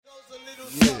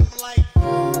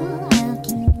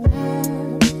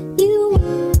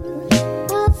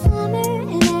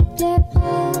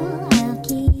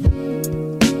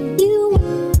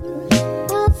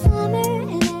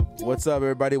What's up,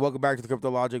 everybody? Welcome back to the Crypto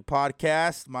Logic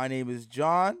Podcast. My name is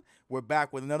John. We're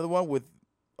back with another one with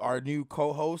our new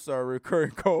co-host, our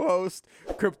recurring co-host,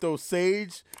 Crypto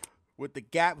Sage, with the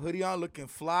Gap hoodie on, looking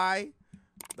fly.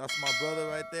 That's my brother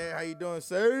right there. How you doing,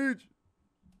 Sage?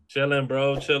 Chilling,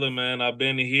 bro. Chilling, man. I've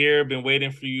been here, been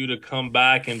waiting for you to come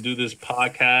back and do this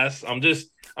podcast.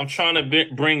 I'm trying to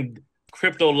bring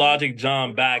Crypto Logic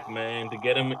John back, man, to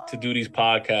get him to do these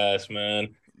podcasts,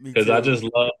 man. Me Because too. I just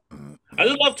love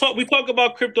talk. We talk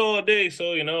about crypto all day,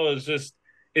 so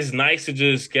it's nice to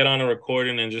just get on a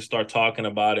recording and just start talking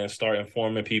about it and start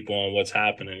informing people on what's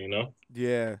happening.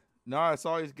 Yeah. No, it's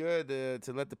always good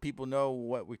to let the people know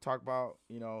what we talk about,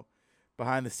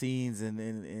 behind the scenes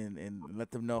and let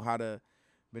them know how to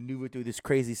maneuver through this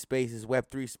crazy space, this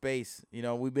Web3 space.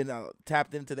 We've been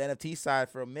tapped into the NFT side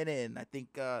for a minute, and I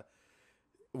think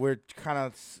we're kind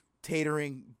of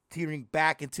teetering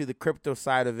back into the crypto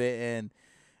side of it and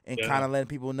Yeah. kind of letting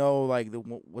people know like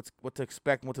what to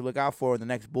expect and what to look out for in the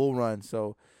next bull run.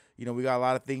 So, we got a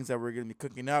lot of things that we're going to be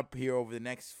cooking up here over the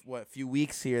next few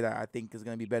weeks here that I think is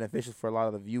going to be beneficial for a lot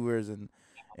of the viewers and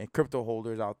crypto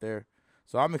holders out there.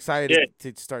 So I'm excited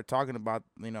Yeah. to start talking about,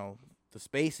 the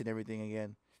space and everything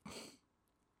again.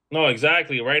 No,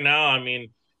 exactly. Right now,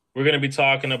 we're going to be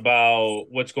talking about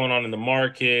what's going on in the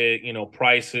market,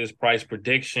 prices, price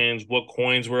predictions, what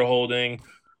coins we're holding.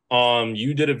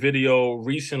 You did a video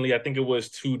recently, I think it was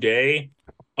today,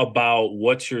 about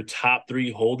what's your top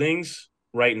three holdings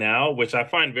right now, which I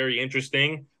find very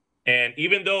interesting. And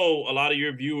even though a lot of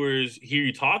your viewers hear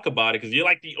you talk about it, because you're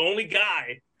like the only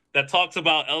guy that talks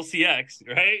about LCX,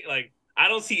 right? Like, I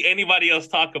don't see anybody else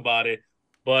talk about it.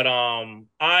 But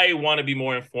I want to be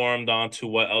more informed on to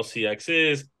what LCX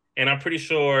is, and I'm pretty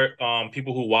sure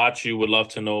people who watch you would love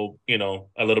to know,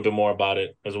 a little bit more about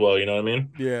it as well. You know what I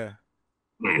mean? Yeah.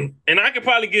 And I could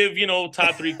probably give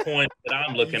top three coins that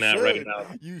I'm You looking at right should.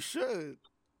 You should.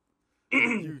 now.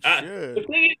 You should.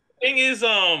 The thing is,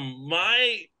 all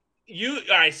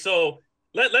right. So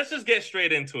let's just get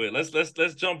straight into it. Let's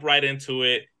jump right into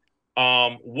it.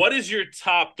 What is your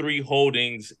top three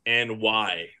holdings and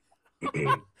why?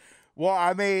 Well,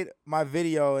 I made my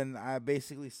video and I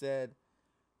basically said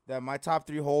that my top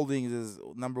three holdings is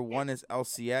number one is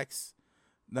LCX,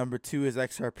 number two is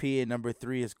XRP, and number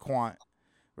three is Quant.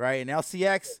 Right? And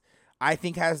LCX, I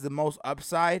think, has the most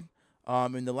upside.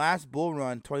 In the last bull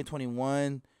run,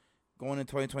 2021, going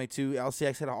into 2022,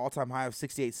 LCX hit an all-time high of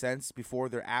 68 cents before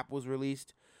their app was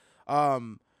released.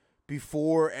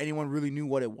 Before anyone really knew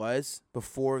what it was,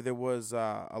 before there was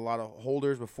a lot of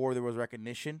holders, before there was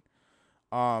recognition.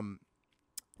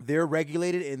 They're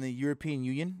regulated in the European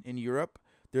Union, in Europe.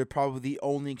 They're probably the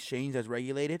only exchange that's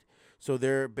regulated. So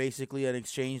they're basically an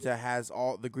exchange that has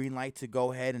all the green light to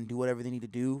go ahead and do whatever they need to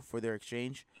do for their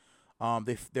exchange.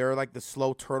 They're like the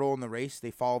slow turtle in the race.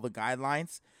 They follow the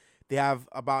guidelines. They have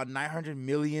about 900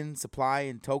 million supply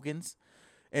in tokens.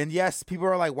 And yes, people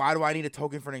are like, why do I need a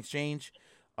token for an exchange?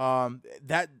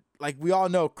 That, like we all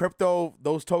know, crypto,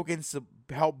 those tokens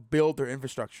help build their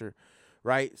infrastructure,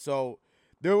 right? So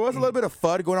there was a little bit of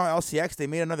FUD going on at LCX. They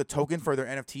made another token for their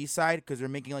NFT side because they're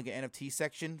making like an NFT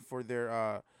section for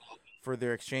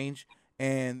their exchange,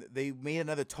 and they made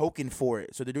another token for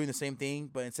it. So they're doing the same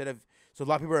thing, but so a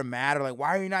lot of people are mad, are like,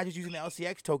 why are you not just using the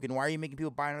LCX token? Why are you making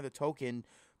people buy another token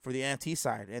for the NFT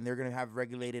side? And they're gonna have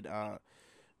regulated,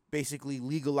 basically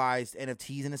legalized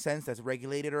NFTs in a sense that's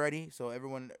regulated already. So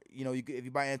everyone, if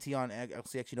you buy NFT on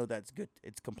LCX, that's good.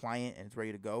 It's compliant and it's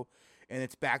ready to go, and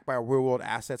it's backed by real world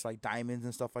assets like diamonds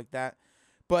and stuff like that.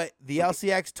 But the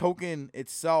LCX token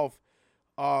itself,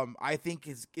 I think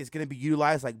is going to be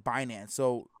utilized like Binance.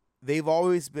 So they've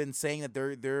always been saying that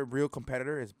their real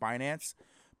competitor is Binance,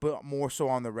 but more so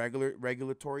on the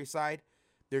regulatory side.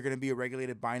 They're going to be a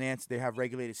regulated Binance. They have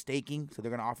regulated staking, so they're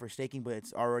going to offer staking, but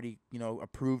it's already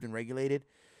approved and regulated.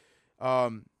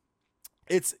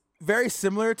 It's very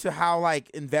similar to how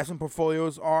like investment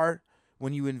portfolios are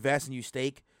when you invest and you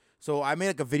stake. So I made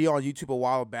like a video on YouTube a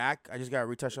while back. I just got to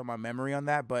retouch on my memory on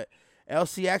that, but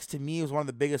LCX to me was one of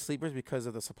the biggest sleepers because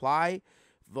of the supply,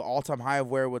 the all-time high of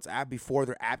where it was at before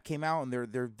their app came out, and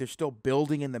they're still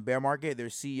building in the bear market. Their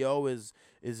CEO is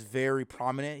very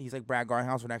prominent. He's like Brad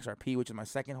Garnhouse from XRP, which is my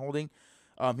second holding.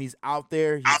 He's out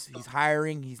there. He's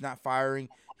hiring. He's not firing.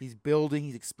 He's building.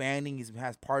 He's expanding. He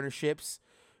has partnerships,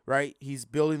 right? He's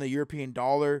building the European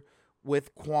dollar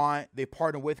with Quant. They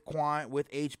partner with Quant, with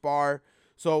HBAR.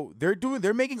 So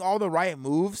they're making all the right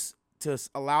moves to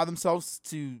allow themselves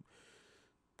to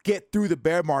get through the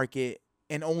bear market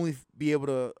and only be able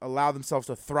to allow themselves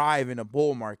to thrive in a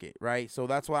bull market, right? So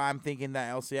that's why I'm thinking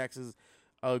that LCX is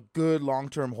a good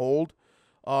long-term hold.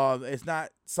 It's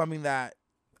not something that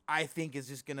I think is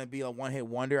just gonna be a one-hit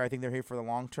wonder. I think they're here for the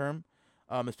long term,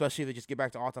 especially if they just get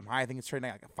back to all-time high. I think it's trading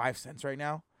at like 5 cents right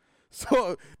now,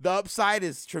 so the upside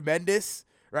is tremendous,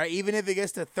 right? Even if it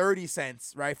gets to 30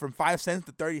 cents, right, from 5 cents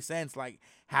to 30 cents, like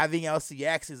having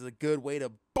LCX is a good way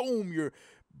to boom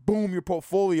your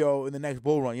portfolio in the next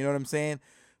bull run. You know what I'm saying?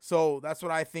 So that's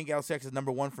what I think. LCX is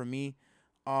number 1 for me.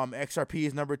 XRP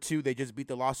is number 2. They just beat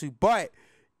the lawsuit, but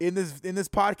in this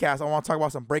podcast, I want to talk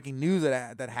about some breaking news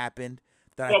that happened.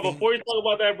 Before you talk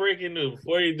about that breaking news,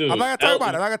 before you do, I'm not gonna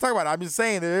talk about it. I'm just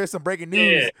saying there is some breaking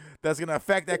news that's gonna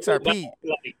affect XRP.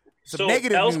 Some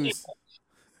negative news.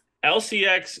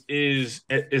 LCX is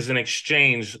an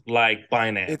exchange like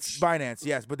Binance. It's Binance,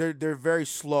 yes, but they're very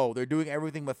slow. They're doing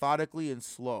everything methodically and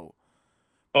slow.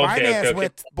 Okay, Binance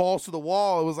went balls to the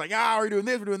wall. It was like, we're doing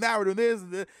this, we're doing that, we're doing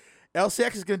this.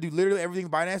 LCX is gonna do literally everything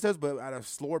Binance does, but at a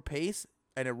slower pace,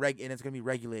 and it's gonna be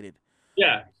regulated.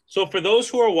 Yeah. So for those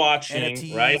who are watching,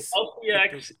 NFTs, right,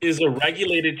 LCX is a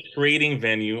regulated trading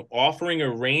venue offering a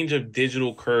range of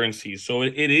digital currencies. So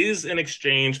it is an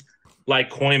exchange like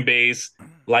Coinbase,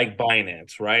 like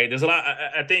Binance, right? There's a lot.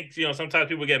 I think sometimes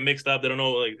people get mixed up. They don't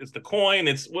know, like, it's the coin.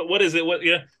 It's what is it? What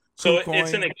So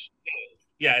it's an exchange.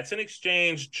 Yeah, it's an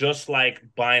exchange just like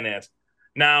Binance.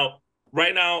 Now,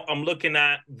 right now, I'm looking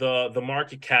at the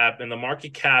market cap, and the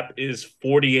market cap is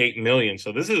 48 million.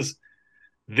 So this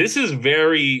is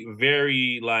very,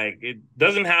 very, like, it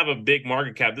doesn't have a big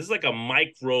market cap. This is like a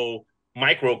micro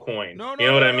coin. You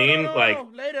know what I mean? Later.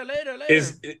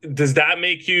 Does that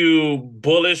make you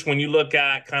bullish when you look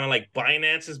at kind of like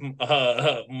Binance's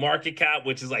market cap,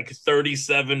 which is like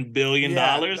 $37 billion?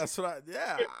 That's what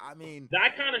I mean.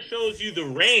 That kind of shows you the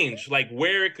range, like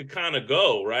where it could kind of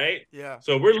go, right? Yeah.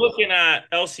 So we're looking at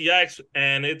LCX,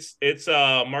 and its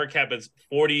market cap is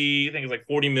 40. I think it's like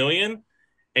 40 million.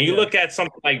 And you look at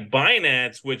something like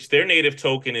Binance, which their native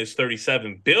token is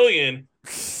 37 billion.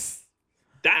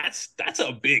 That's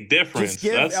a big difference. Just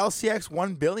give LCX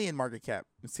 1 billion market cap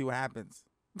and see what happens.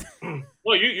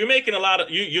 Well, you're making a lot of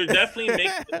you're definitely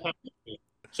making.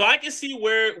 So I can see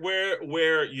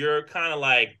where you're kind of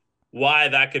like why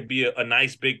that could be a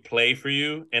nice big play for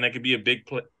you, and it could be a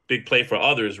big play for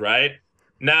others, right?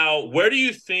 Now, where do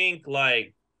you think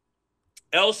like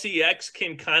LCX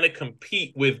can kind of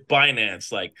compete with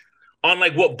Binance, like on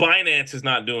like what Binance is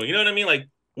not doing? You know what I mean? Like,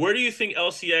 where do you think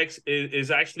LCX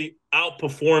is actually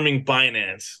outperforming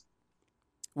Binance?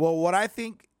 Well, what I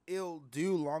think it'll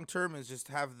do long term is just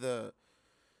have the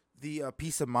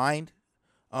peace of mind.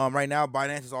 Right now,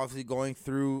 Binance is obviously going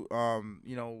through,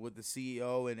 with the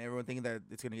CEO and everyone thinking that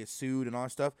it's going to get sued and all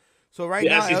that stuff. So now,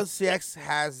 LCX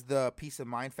has the peace of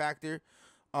mind factor.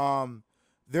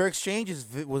 Their exchange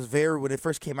was very, when it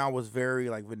first came out, was very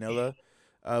like vanilla.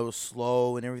 It was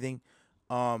slow and everything.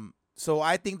 So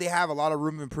I think they have a lot of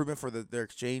room of improvement for their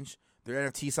exchange. Their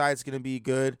NFT side is going to be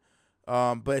good,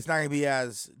 but it's not going to be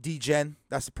as degen.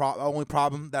 That's the only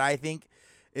problem that I think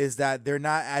is that they're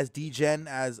not as degen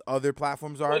as other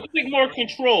platforms are. I think more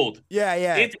controlled. Yeah.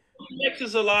 LCX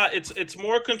is a lot. It's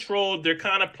more controlled. They're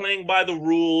kind of playing by the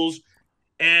rules,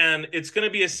 and it's going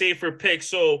to be a safer pick.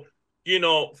 So,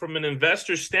 from an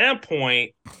investor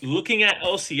standpoint, looking at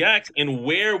LCX and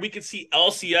where we could see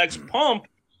LCX pump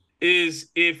is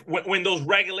when those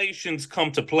regulations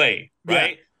come to play,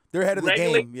 right? Yeah, they're ahead of the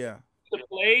game, yeah. To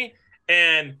play,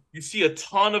 and you see a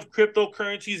ton of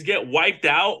cryptocurrencies get wiped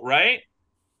out, right?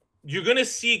 You're going to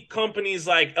see companies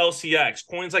like LCX,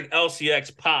 coins like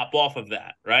LCX pop off of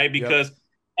that, right? Because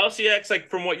LCX, like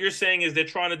from what you're saying, is they're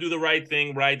trying to do the right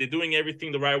thing, right? They're doing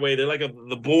everything the right way. They're like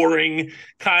the boring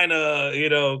kind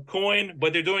of, coin,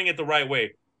 but they're doing it the right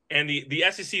way. And the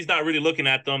SEC is not really looking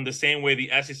at them the same way the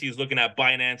SEC is looking at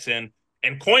Binance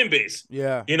and Coinbase.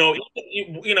 Yeah.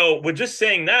 With just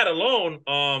saying that alone,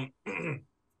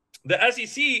 the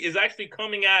SEC is actually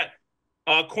coming at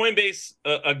Coinbase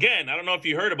again. I don't know if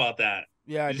you heard about that.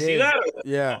 Yeah, I did. See that?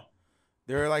 Yeah.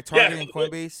 They're like targeting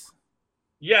Coinbase.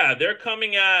 Yeah, they're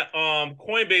coming at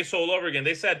Coinbase all over again.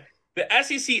 They said the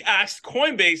SEC asked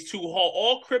Coinbase to halt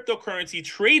all cryptocurrency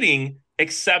trading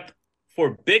except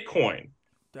for Bitcoin.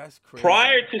 That's crazy.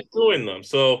 Prior to suing them.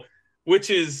 So, which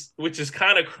is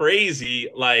kind of crazy.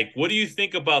 Like, what do you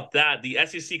think about that? The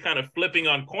SEC kind of flipping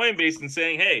on Coinbase and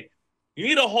saying, hey, you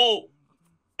need to hold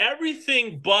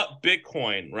everything but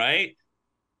Bitcoin, right?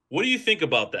 What do you think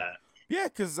about that? Yeah,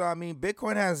 because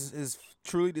Bitcoin is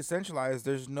truly decentralized.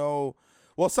 There's no,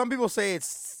 well, some people say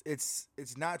it's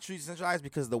not truly decentralized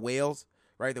because the whales,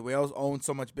 right? The whales own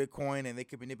so much Bitcoin and they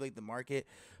can manipulate the market.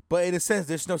 But in a sense,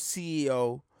 there's no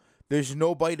CEO. There's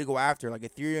nobody to go after. Like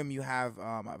Ethereum, you have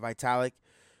Vitalik.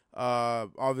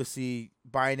 Obviously,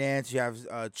 Binance, you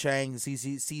have Chang,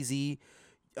 CZ.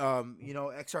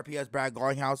 XRP has Brad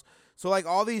Garlinghouse. So like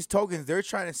all these tokens, they're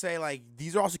trying to say like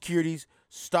these are all securities.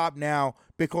 Stop now.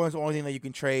 Bitcoin is the only thing that you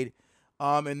can trade.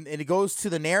 And it goes to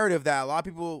the narrative that a lot of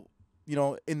people,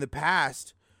 in the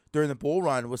past during the bull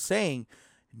run was saying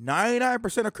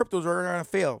 99% of cryptos are going to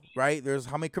fail, right? There's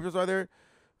how many cryptos are there?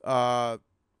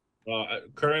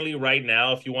 Currently, right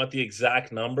now, if you want the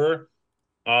exact number,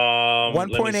 let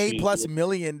me 1.8 see. plus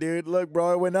million, dude. Look,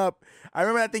 bro, it went up. I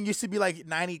remember that thing used to be like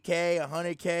 90K,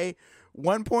 100K,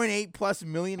 1.8 plus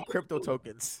million crypto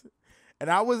tokens. And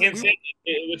I was Insane,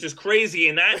 which is crazy,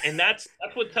 and that's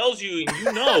what tells you,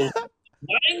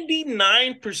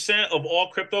 99% of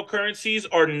all cryptocurrencies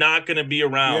are not going to be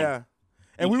around. Yeah.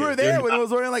 And we were there when it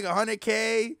was only like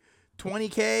 100K,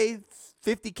 20K,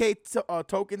 50K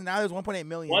tokens. Now there's 1.8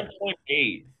 million.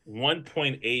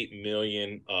 1.8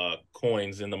 million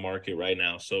coins in the market right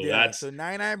now. So Yeah, that's so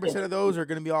 99% of those are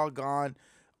going to be all gone.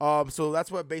 So that's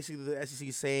what basically the SEC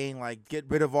is saying. Like, get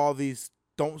rid of all these.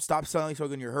 Don't stop selling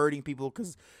token. You're hurting people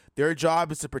because their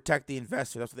job is to protect the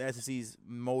investor. That's what the SEC's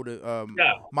motto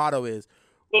is.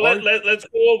 So let's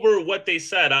go over what they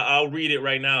said. I'll read it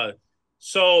right now.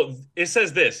 So it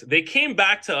says this. They came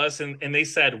back to us and they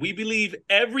said, we believe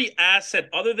every asset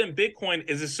other than Bitcoin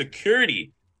is a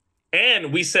security.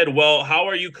 And we said, well, how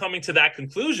are you coming to that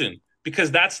conclusion?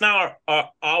 Because that's now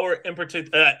our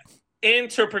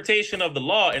interpretation of the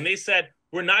law. And they said,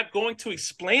 we're not going to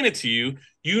explain it to you.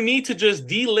 You need to just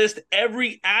delist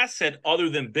every asset other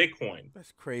than Bitcoin.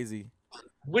 That's crazy.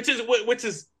 Which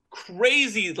is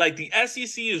crazy. Like the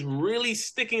SEC is really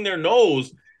sticking their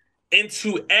nose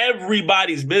into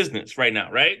everybody's business right now,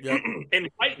 right? Yep. And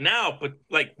right now,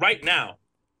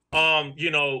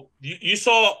 you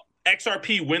saw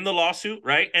XRP win the lawsuit,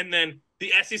 right? And then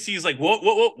the SEC is like,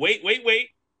 whoa, wait.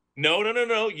 No,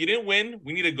 you didn't win.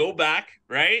 We need to go back,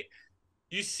 right?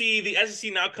 You see the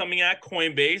SEC now coming at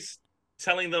Coinbase,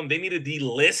 telling them they need to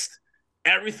delist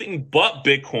everything but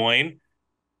Bitcoin.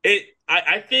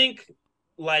 I think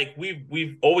like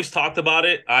we've always talked about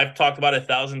it. I've talked about it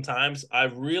 1,000 times. I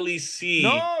really see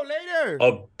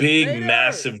a big,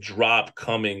 massive drop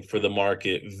coming for the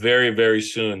market very, very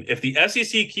soon. If the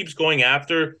SEC keeps going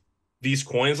after these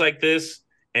coins like this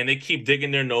and they keep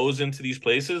digging their nose into these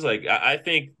places, like I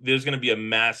think there's going to be a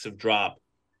massive drop.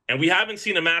 And we haven't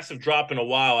seen a massive drop in a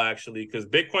while, actually, because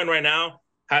Bitcoin right now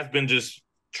has been just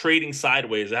trading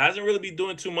sideways. It hasn't really been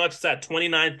doing too much. It's at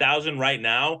 29,000 right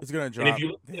now. It's gonna drop. And if you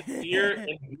look at fear and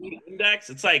index,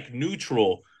 it's like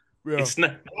neutral. Yeah. It's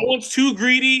not. No one's too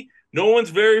greedy. No one's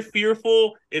very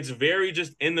fearful. It's very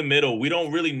just in the middle. We don't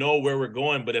really know where we're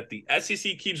going. But if the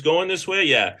SEC keeps going this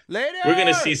way, we're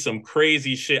gonna see some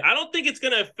crazy shit. I don't think it's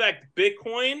gonna affect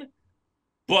Bitcoin.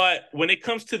 But when it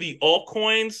comes to the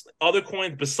altcoins, other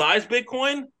coins besides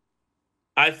Bitcoin,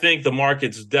 I think the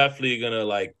market's definitely gonna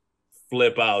like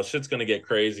flip out. Shit's gonna get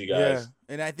crazy, guys.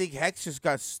 Yeah, and I think Hex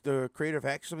the creator of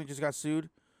Hex just got sued,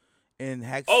 and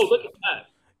Hex. Oh, look at that!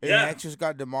 And Hex just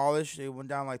got demolished. It went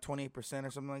down like 28%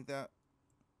 or something like that.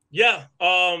 Yeah.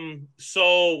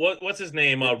 So what's his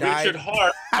name? Richard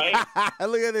Hart. Right?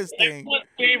 Look at this thing. My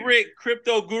favorite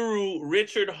crypto guru,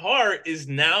 Richard Hart, is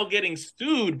now getting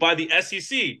sued by the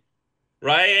SEC.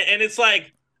 Right, and it's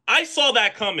like I saw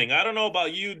that coming. I don't know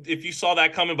about you if you saw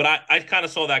that coming, but I kind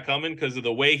of saw that coming because of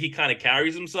the way he kind of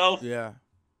carries himself. Yeah.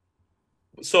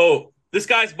 So this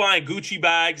guy's buying Gucci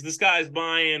bags. This guy's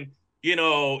buying,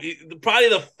 probably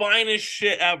the finest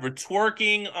shit ever,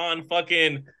 twerking on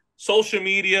fucking social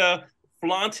media,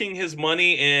 flaunting his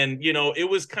money. And, it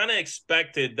was kind of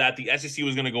expected that the SEC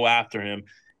was going to go after him.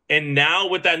 And now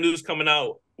with that news coming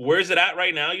out, where's it at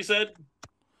right now, you said?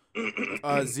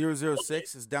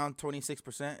 006 is down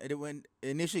 26%. It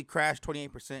initially crashed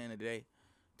 28% in a day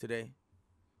today,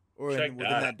 or within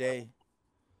that day.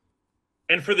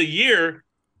 And for the year,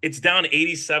 it's down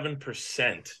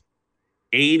 87%.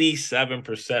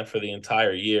 87% for the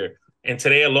entire year. And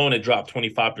today alone, it dropped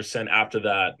 25% after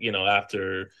that,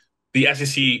 after the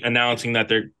SEC announcing that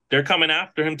they're coming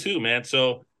after him too, man.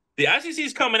 So the SEC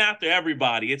is coming after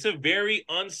everybody. It's a very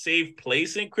unsafe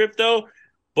place in crypto,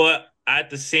 but at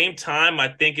the same time, I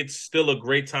think it's still a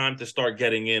great time to start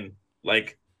getting in.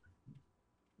 Like,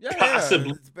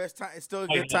 possibly. It's the best time. It's still a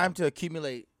good time to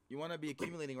accumulate. You want to be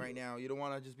accumulating right now. You don't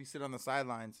want to just be sitting on the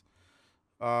sidelines.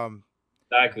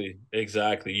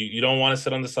 Exactly. You don't want to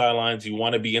sit on the sidelines. You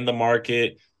want to be in the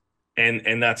market,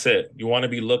 and that's it. You want to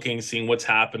be looking, seeing what's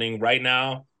happening right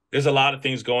now. There's a lot of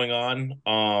things going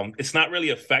on. It's not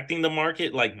really affecting the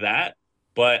market like that,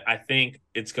 but I think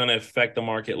it's going to affect the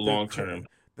market long term.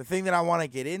 The thing that I want to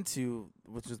get into,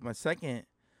 which is my second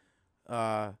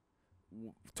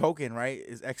token, right,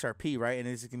 is XRP, right, and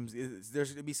there's going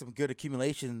to be some good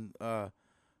accumulation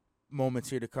moments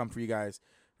here to come for you guys,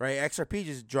 right? XRP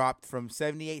just dropped from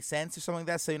 78 cents or something like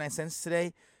that, 79 cents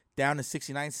today, down to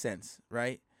 69 cents,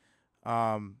 right?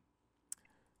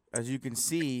 As you can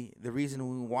see, the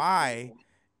reason why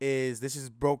is this is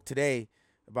broke today,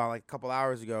 about like a couple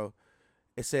hours ago.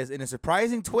 It says, in a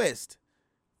surprising twist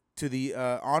to the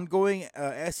ongoing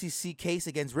SEC case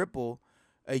against Ripple,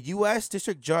 a U.S.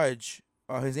 district judge,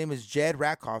 his name is Jed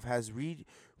Rakoff, has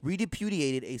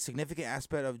repudiated a significant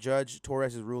aspect of Judge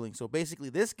Torres' ruling. So basically,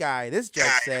 this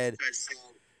judge said,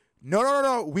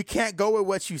 no, we can't go with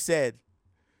what you said.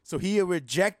 So he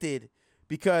rejected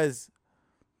because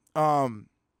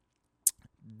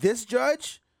this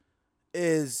judge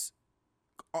is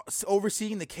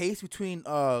overseeing the case between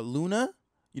Luna,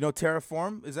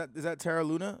 Terraform. Is that Terra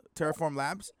Luna, Terraform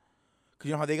Labs? Because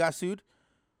you know how they got sued?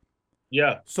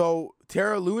 Yeah. So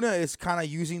Terra Luna is kind of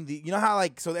using how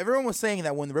so everyone was saying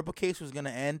that when the Ripple case was going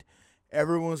to end,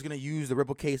 everyone was going to use the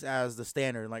Ripple case as the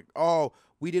standard. Like, oh,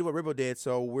 we did what Ripple did,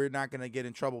 so we're not going to get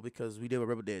in trouble because we did what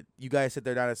Ripple did. You guys sit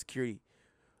there not as security.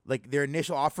 Like, their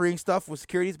initial offering stuff was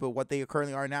securities, but what they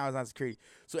currently are now is not security.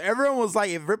 So everyone was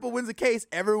like, if Ripple wins the case,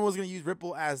 everyone was going to use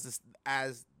Ripple as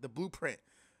the blueprint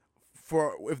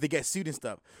for if they get sued and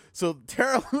stuff. So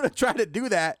Terra Luna tried to do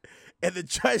that, and the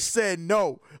judge said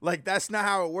no. Like, that's not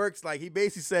how it works. Like, he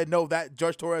basically said, no, that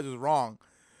Judge Torres was wrong.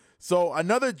 So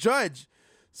another judge,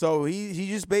 he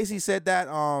just basically said that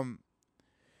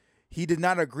he did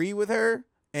not agree with her,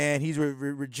 and he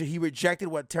rejected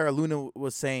what Terra Luna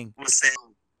was saying.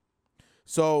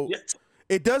 So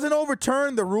it doesn't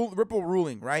overturn the Ripple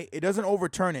ruling, right? It doesn't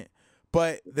overturn it.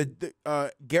 But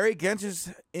Gary Gensler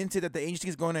is into that the agency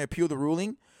is going to appeal the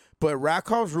ruling, but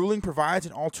Rakoff's ruling provides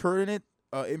an alternate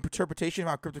interpretation of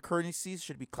how cryptocurrencies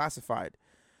should be classified.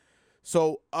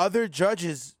 So other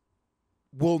judges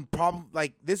will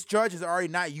probably, this judge is already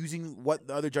not using what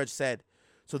the other judge said.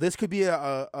 So this could be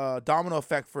a domino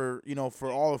effect for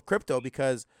all of crypto,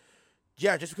 because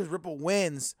just because Ripple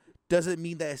wins doesn't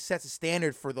mean that it sets a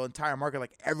standard for the entire market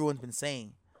like everyone's been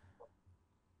saying.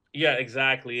 Yeah,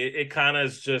 exactly. It kind of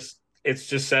is it's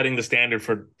just setting the standard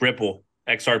for Ripple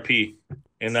XRP,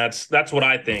 and that's what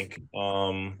I think.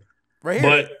 Right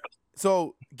here.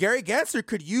 So Gary Gensler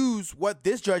could use what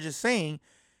this judge is saying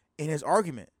in his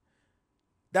argument.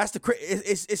 That's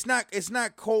it's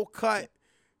not cold cut,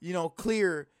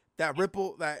 clear that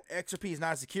XRP is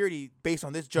not a security based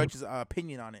on this judge's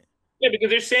opinion on it. Yeah,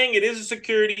 because they're saying it is a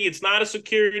security. It's not a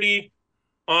security.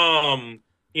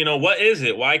 What is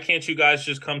it? Why can't you guys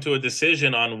just come to a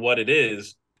decision on what it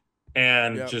is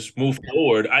and just move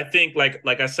forward? I think, like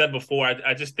I said before,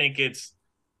 I just think it's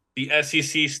the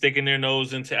SEC sticking their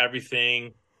nose into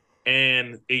everything,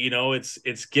 and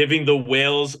it's giving the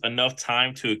whales enough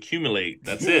time to accumulate.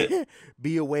 That's it.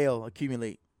 Be a whale,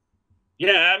 accumulate.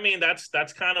 Yeah, I mean that's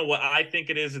kind of what I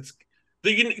think it is. It's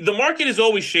the market is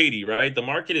always shady, right? The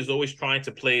market is always trying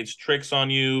to play its tricks on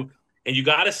you, and you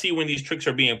got to see when these tricks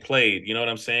are being played. You know what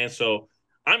I'm saying? So,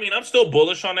 I mean, I'm still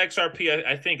bullish on XRP.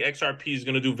 I think XRP is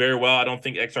going to do very well. I don't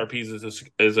think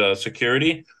XRP is a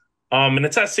security. And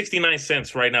it's at 69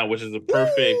 cents right now, which is a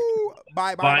perfect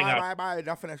buy.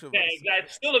 Not financial advice. Yeah,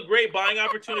 it's still a great buying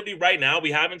opportunity right now. We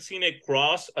haven't seen it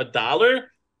cross $1,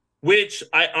 which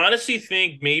I honestly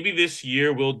think maybe this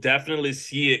year we'll definitely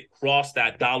see it cross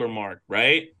that dollar mark,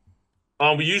 right?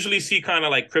 We usually see kind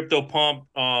of like crypto pump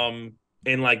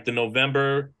in like the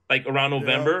November, like around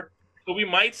November. Yeah. So we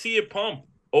might see it pump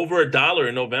over $1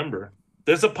 in November.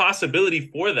 There's a possibility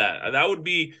for that. That would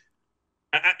be,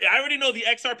 I already know the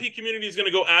XRP community is going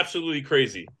to go absolutely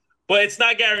crazy, but it's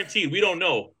not guaranteed. We don't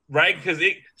know, right? Because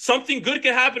something good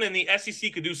could happen and the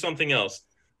SEC could do something else.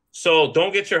 So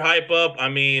don't get your hype up. I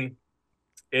mean,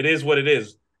 it is what it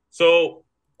is. So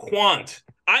Quant,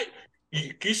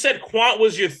 you said Quant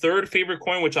was your third favorite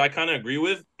coin, which I kind of agree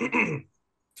with,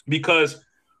 because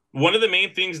one of the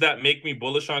main things that make me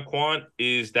bullish on Quant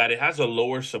is that it has a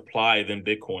lower supply than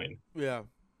Bitcoin. Yeah.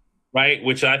 Right,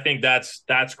 which I think that's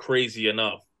crazy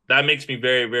enough. That makes me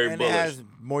very, very bullish. And it has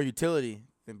more utility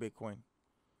than Bitcoin.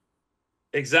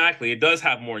 Exactly, it does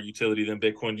have more utility than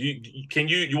Bitcoin.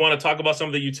 You want to talk about some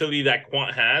of the utility that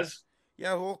Quant has?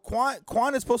 Yeah, well,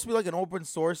 Quant is supposed to be like an open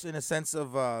source in a sense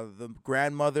of the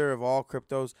grandmother of all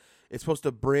cryptos. It's supposed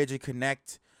to bridge and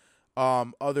connect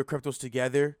other cryptos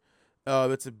together.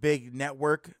 It's a big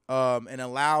network and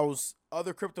allows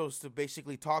other cryptos to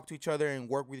basically talk to each other and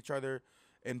work with each other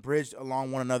and bridge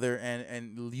along one another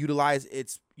and utilize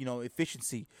its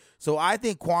efficiency. So I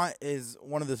think Quant is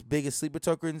one of the biggest sleeper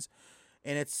tokens,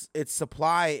 and its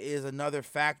supply is another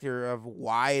factor of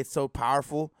why it's so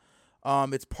powerful.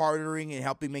 It's partnering and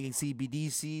helping making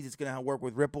CBDCs. It's gonna work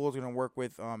with Ripple. It's gonna work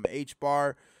with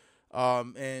HBAR,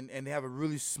 and they have a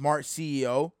really smart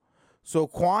CEO. So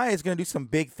Quant is gonna do some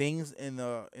big things in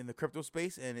the crypto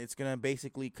space, and it's gonna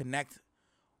basically connect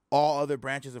all other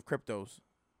branches of cryptos.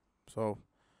 So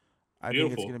I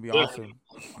think it's Beautiful. gonna be Good. awesome.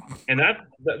 And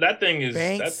that thing is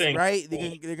that Banks, thing. right?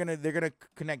 They're gonna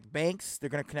connect banks. They're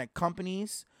gonna connect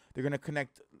companies. They're gonna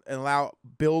connect and allow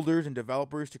builders and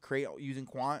developers to create using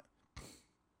Quant.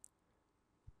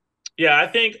 Yeah, I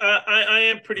think I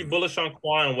am pretty bullish on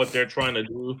Quant and what they're trying to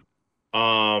do.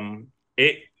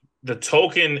 It the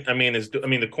token,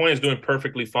 the coin is doing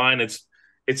perfectly fine. It's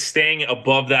staying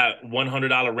above that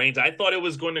 $100 range. I thought it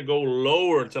was going to go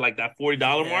lower to like that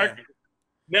 $40 mark. Yeah.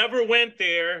 Never went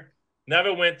there.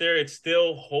 Never went there. It's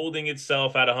still holding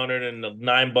itself at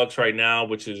 $109 right now,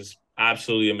 which is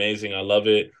absolutely amazing. I love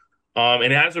it. And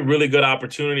it has a really good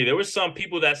opportunity. There were some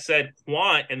people that said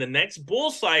Quant in the next bull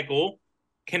cycle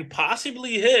can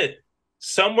possibly hit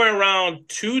somewhere around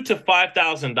 $2,000 to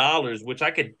 $5,000, which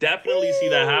I could definitely see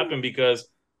that happen because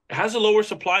it has a lower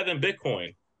supply than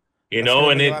Bitcoin. That's gonna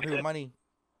And make a lot of people money.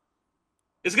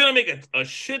 it's gonna make a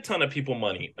shit ton of people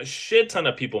money. A shit ton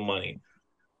of people money.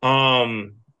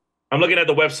 Um, I'm looking at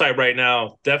the website right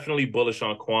now. Definitely bullish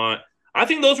on Quant. I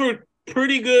think those were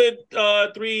pretty good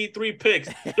three picks.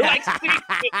 They're like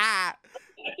I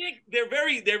think they're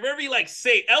very like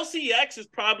safe. LCX is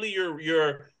probably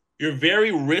your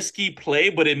very risky play,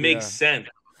 but it makes Yeah. sense,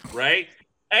 right?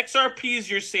 XRP is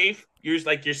your safe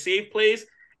plays,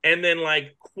 and then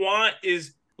like Quant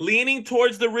is leaning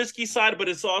towards the risky side, but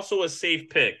it's also a safe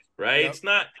pick, right? Yep. It's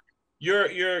not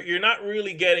you're not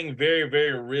really getting very,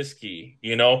 very risky,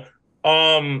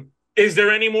 Is there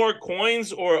any more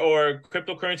coins or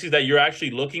cryptocurrencies that you're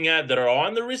actually looking at that are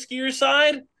on the riskier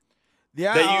side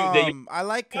Yeah, that you I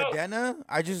like Cadena.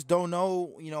 I just don't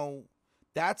know,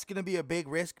 that's gonna be a big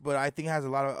risk, but I think it has a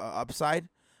lot of upside.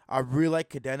 I really like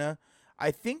Cadena.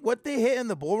 I think what they hit in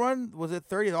the bull run was it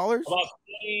 $30.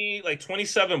 about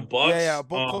 27 Yeah, bucks?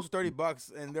 both close to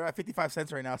 $30, and they're at 55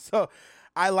 cents right now. So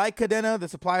I like Cadena. The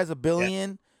supply is a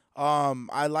billion.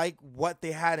 I like what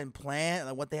they had in plan,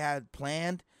 like what they had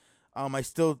planned. I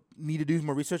still need to do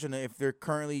more research on if they're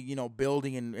currently,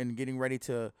 building and getting ready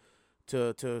to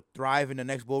thrive in the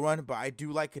next bull run. But I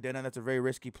do like Cadena. That's a very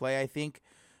risky play, I think.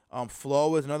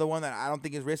 Flow is another one that I don't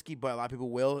think is risky, but a lot of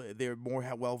people will. They're more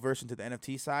well versed into the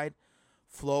NFT side.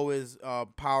 Flow is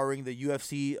powering the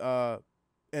UFC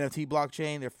NFT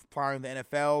blockchain. They're powering the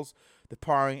NFLs. They're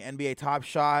powering NBA Top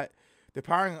Shot. They're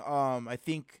powering I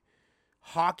think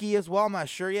hockey as well. I'm not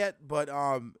sure yet, but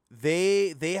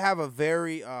they have a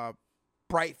very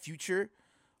bright future.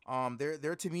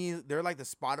 They're to me they're like the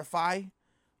Spotify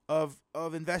of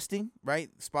investing, right?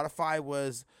 Spotify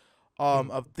was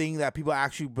a thing that people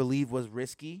actually believe was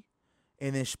risky,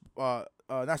 and then not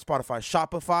Spotify,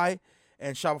 Shopify.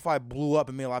 And Shopify blew up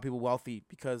and made a lot of people wealthy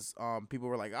because people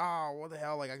were like, "Oh, what the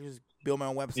hell? Like, I can just build my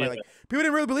own website." Yeah. Like, people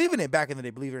didn't really believe in it back in the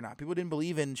day, believe it or not. People didn't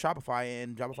believe in Shopify,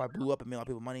 and Shopify blew up and made a lot of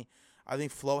people money. I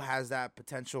think Flow has that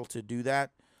potential to do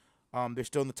that. They're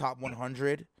still in the top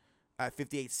 100 at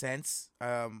 58 cents.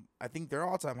 I think their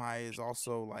all-time high is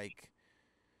also like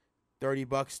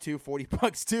 $30 too,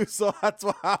 $40 too. So that's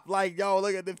why I'm like, yo,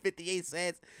 look at the 58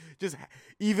 cents. Just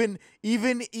even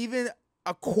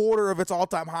a quarter of its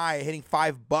all-time high, hitting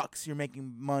 $5, you're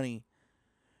making money.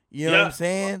 You know what I'm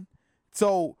saying?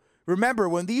 So remember,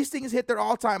 when these things hit their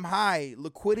all-time high,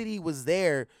 liquidity was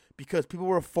there because people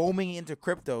were foaming into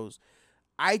cryptos.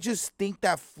 I just think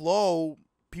that Flow,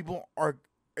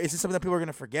 is something that people are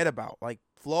gonna forget about. Like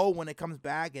Flow, when it comes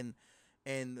back and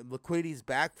liquidity is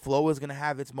back, Flow is gonna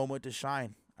have its moment to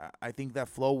shine. I think that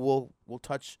Flow will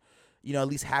touch, at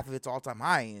least half of its all-time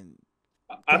high. And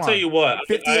I'll tell you what,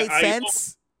 58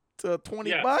 cents to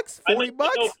 $20, $40. I don't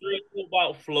know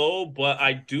about Flow, but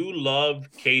I do love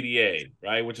KDA,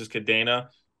 right? Which is Cadena.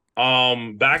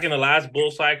 Back in the last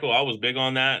bull cycle, I was big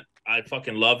on that. I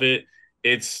fucking love it.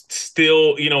 It's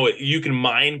still, you can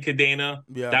mine Cadena.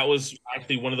 Yeah. That was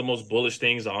actually one of the most bullish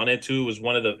things on it too.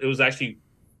 It was actually,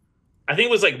 I think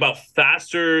it was like about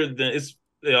faster than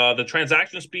the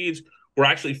transaction speeds were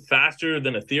actually faster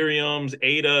than Ethereum's,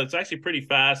 ADA. It's actually pretty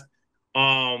fast.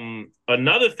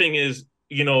 Another thing is,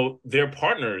 they're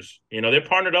partners. They're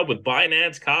partnered up with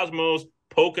Binance, Cosmos,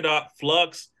 Polkadot,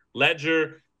 Flux,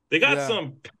 Ledger. They got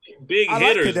some big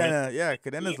hitters. Like Cadena. Yeah,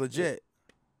 Cadena's legit.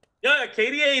 Yeah,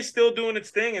 KDA is still doing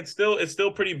its thing. It's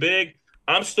still pretty big.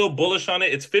 I'm still bullish on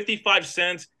it. It's 55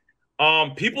 cents.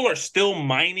 People are still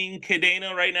mining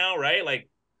Cadena right now, right? Like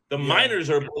the miners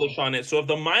are bullish on it. So if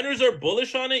the miners are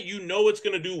bullish on it, it's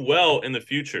going to do well in the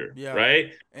future,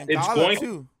 right? And it's Gala going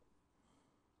too.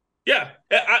 Yeah,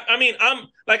 I mean, I'm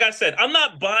like I said, I'm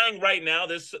not buying right now.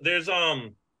 There's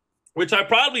which I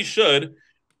probably should,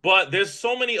 but there's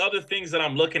so many other things that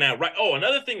I'm looking at. Right. Oh,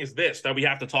 another thing is this that we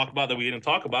have to talk about that we didn't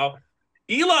talk about.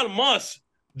 Elon Musk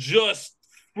just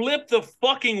flipped the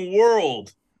fucking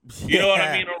world. You know what I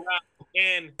Yeah, mean? Around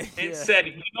and yeah. said,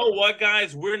 you know what,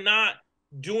 guys, we're not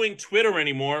doing Twitter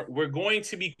anymore. We're going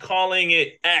to be calling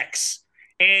it X.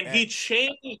 And he X.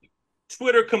 changed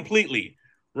Twitter completely,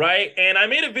 right? And I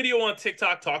made a video on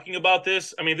TikTok talking about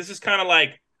this. I mean, this is kind of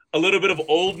like a little bit of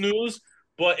old news,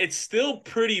 but it's still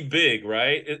pretty big,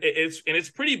 right? It's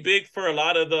pretty big for a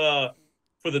lot of the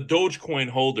Dogecoin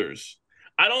holders.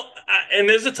 And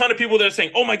there's a ton of people that are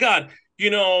saying, "Oh my God,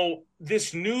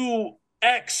 this new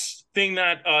X thing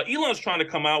that Elon's trying to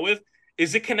come out with,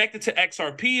 is it connected to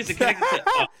XRP? Is it connected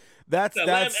to that's XLM?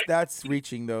 that's that's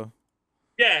reaching though.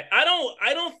 Yeah,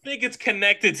 I don't think it's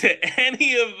connected to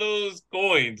any of those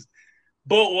coins.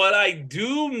 But what I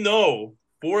do know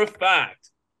for a fact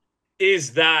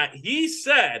is that he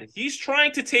said he's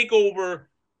trying to take over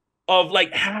of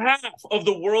like half of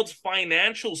the world's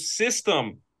financial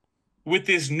system with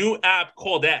this new app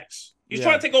called X. He's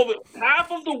trying Yeah. to take over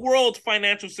half of the world's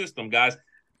financial system, guys.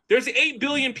 There's 8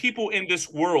 billion people in this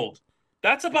world.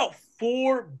 That's about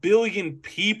 4 billion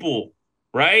people,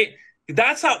 right?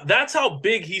 That's how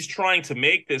big he's trying to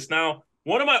make this. Now,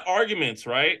 one of my arguments,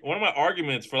 right? One of my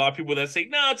arguments for a lot of people that say,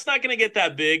 "No, it's not going to get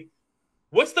that big."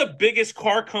 What's the biggest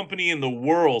car company in the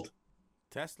world,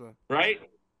 Tesla. right?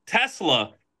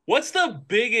 Tesla. What's the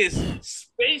biggest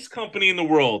space company in the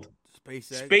world?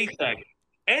 SpaceX. SpaceX.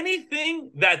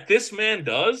 Anything that this man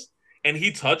does and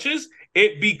he touches,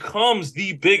 it becomes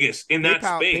the biggest in that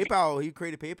PayPal. space. PayPal. He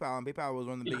created PayPal, and PayPal was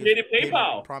one of the He biggest created payment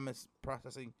PayPal. promise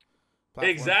processing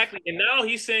platforms. Exactly. And now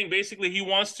he's saying basically he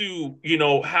wants to,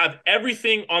 have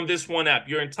everything on this one app.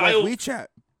 Your Like entire WeChat.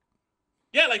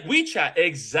 Yeah, like WeChat.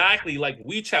 Exactly, like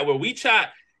WeChat, where WeChat,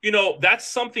 that's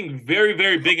something very,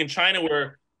 very big in China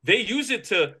where they use it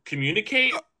to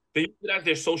communicate. They use it as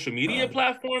their social media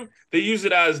platform. They use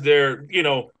it as their,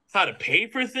 how to pay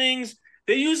for things.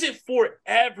 They use it for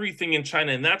everything in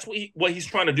China. And that's what he's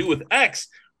trying to do with X,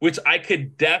 which I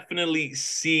could definitely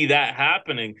see that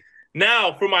happening.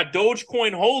 Now, for my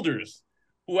Dogecoin holders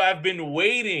who have been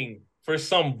waiting for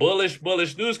some bullish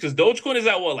news, because Dogecoin is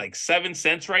at what, like 7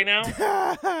 cents right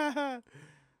now?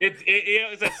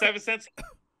 It's at 7 cents,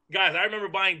 guys. I remember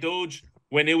buying Doge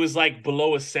when it was like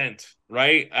below a cent,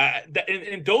 right?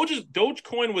 And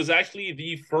Dogecoin was actually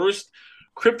the first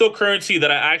cryptocurrency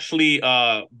that I actually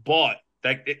bought.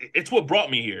 It's what brought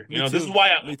me here. Me This is too.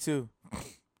 why. Me too.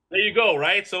 There you go,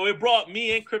 right? So it brought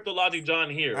me and Cryptologic John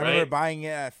here, I remember right? buying it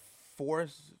at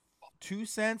 2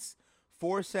 cents,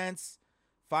 4 cents,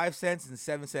 5 cents, and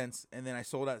 7 cents, and then I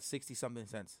sold at 60 something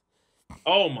cents.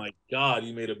 Oh my God,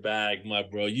 you made a bag, my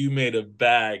bro. You made a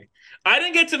bag. I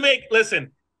didn't get to make.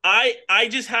 Listen, I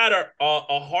just had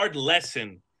a hard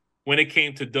lesson when it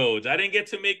came to Doge. I didn't get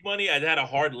to make money. I had a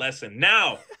hard lesson.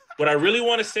 Now, what I really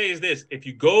want to say is this: if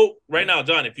you go right now,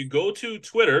 John, if you go to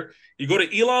Twitter, you go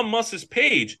to Elon Musk's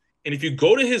page, and if you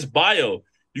go to his bio,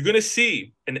 you're gonna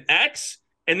see an X,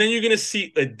 and then you're gonna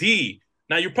see a D.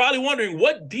 Now, you're probably wondering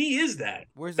what D is that?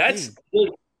 Where's the That's D?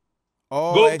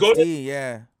 Oh, go to XD.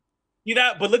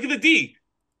 Yeah. but look at the D.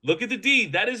 Look at the D.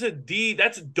 That is a D.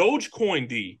 That's a Dogecoin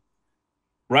D,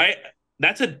 right?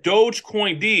 That's a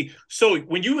Dogecoin D. So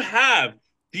when you have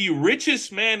the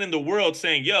richest man in the world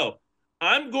saying, "Yo,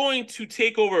 I'm going to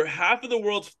take over half of the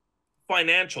world's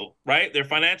financial, right? Their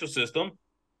financial system,"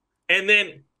 and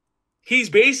then he's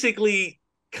basically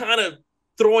kind of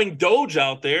throwing Doge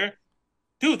out there,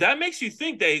 dude, that makes you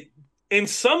think that in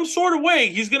some sort of way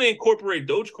he's going to incorporate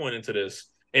Dogecoin into this.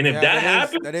 And if Yeah, that that is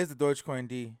happens, that is the Dogecoin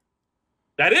D.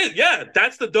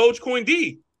 that's the Dogecoin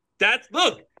D.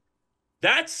 Look,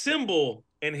 that symbol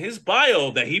in his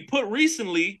bio that he put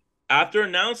recently after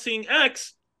announcing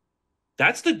X,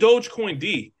 that's the Dogecoin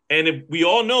D. And if we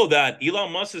all know that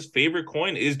Elon Musk's favorite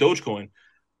coin is Dogecoin,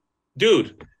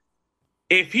 dude,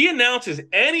 if he announces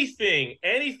anything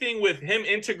with him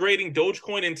integrating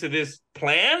Dogecoin into this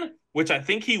plan, which I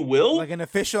think he Like will, an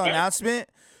official announcement,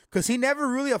 because he never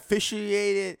really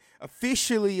officially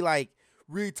like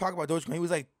really talk about Dogecoin. He was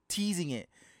like teasing it.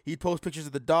 He'd post pictures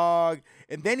of the dog,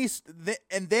 and then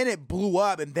then it blew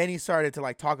up, and then he started to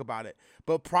like talk about it.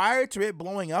 But prior to it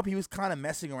blowing up, he was kind of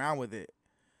messing around with it.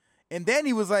 And then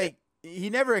he was like, he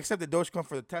never accepted Dogecoin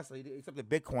for the Tesla. He accepted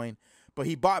Bitcoin, but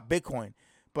he bought Bitcoin.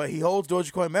 But he holds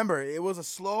Dogecoin. Remember, it was a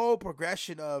slow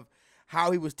progression of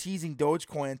how he was teasing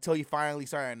Dogecoin until he finally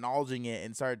started acknowledging it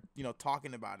and started,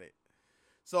 talking about it.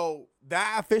 So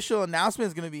that official announcement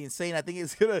is gonna be insane. I think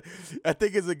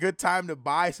it's a good time to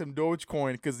buy some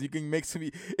Dogecoin because you can make some.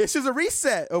 It's just a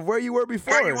reset of where you were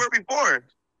before.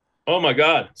 Oh my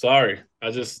God! Sorry,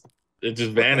 it just What the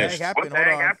heck vanished. happened?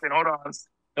 Hold on.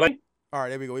 Like, All right,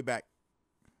 there we go. We back.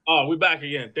 oh, we're back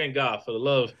again. Thank God for the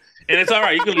love. And it's all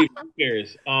right. You can leave. Who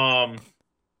cares? I'm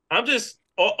just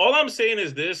all I'm saying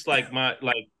is this: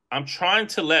 I'm trying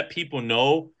to let people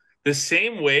know the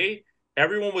same way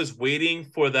everyone was waiting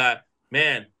for that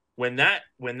man when that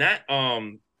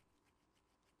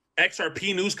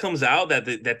XRP news comes out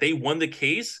that they won the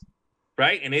case,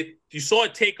 right? And you saw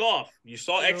it take off. You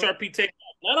saw XRP take off.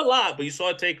 Not a lot, but you saw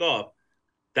it take off.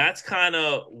 That's kind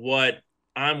of what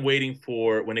I'm waiting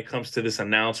for when it comes to this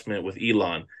announcement with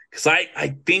Elon. Because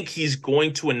I think he's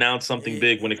going to announce something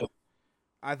big when it comes.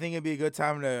 I think it'd be a good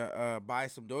time to buy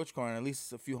some Dogecoin, at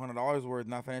least a few $100 worth,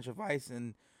 not financial advice,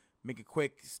 and make a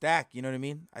quick stack. You know what I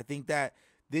mean? I think that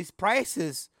these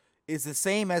prices is the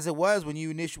same as it was when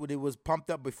when it was pumped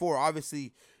up before.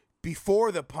 Obviously,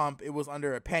 before the pump, it was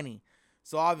under a penny.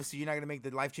 So obviously, you're not gonna make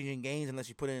the life changing gains unless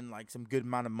you put in like some good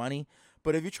amount of money.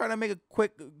 But if you're trying to make a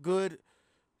quick, good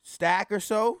stack or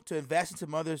so to invest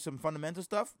in some fundamental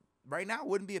stuff, right now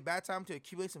wouldn't be a bad time to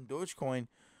accumulate some Dogecoin.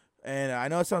 And I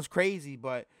know it sounds crazy,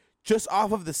 but just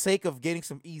off of the sake of getting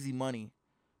some easy money,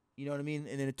 you know what I mean,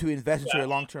 and then to invest into your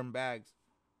long term bags.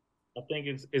 I think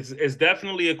it's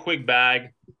definitely a quick bag.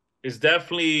 It's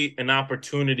definitely an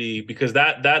opportunity because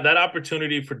that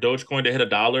opportunity for Dogecoin to hit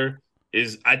 $1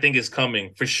 I think is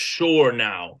coming for sure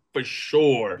now. For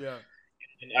sure. Yeah.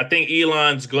 I think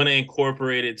Elon's going to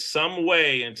incorporate it some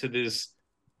way into this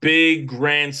big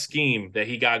grand scheme that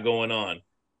he got going on.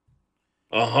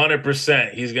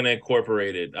 100%, he's going to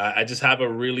incorporate it. I just have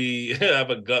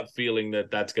a gut feeling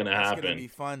that that's going to happen. It's going to be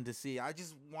fun to see. I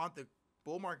just want the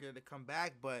bull market to come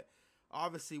back, but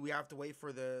obviously we have to wait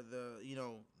for the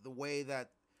way that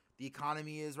the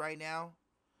economy is right now.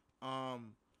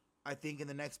 I think in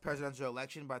the next presidential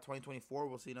election by 2024,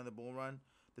 we'll see another bull run.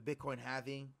 The Bitcoin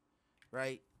halving,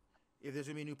 right? If there's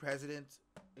gonna be a new president,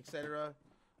 etc.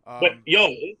 But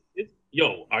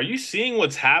are you seeing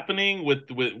what's happening with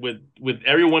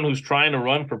everyone who's trying to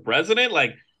run for president?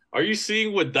 Like, are you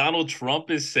seeing what Donald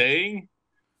Trump is saying?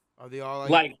 Are they all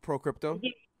like pro crypto?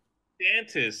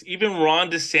 DeSantis, even Ron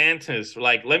DeSantis.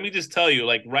 Like, let me just tell you,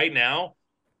 like right now,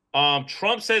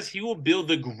 Trump says he will build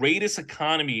the greatest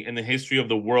economy in the history of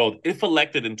the world if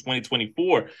elected in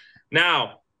 2024.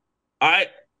 Now, I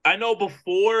know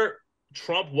before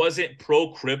Trump wasn't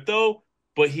pro crypto,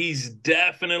 but he's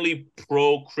definitely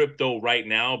pro crypto right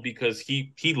now because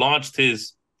he launched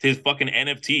his fucking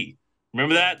NFT.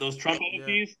 Remember that? Those Trump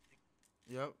NFTs?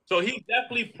 Yep. So he's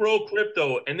definitely pro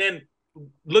crypto. And then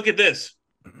look at this.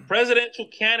 Presidential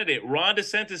candidate Ron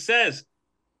DeSantis says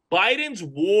Biden's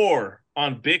war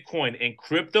on Bitcoin and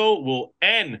crypto will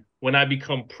end when I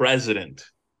become president.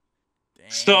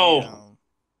 Damn. So,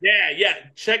 yeah,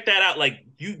 check that out. Like,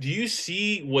 do you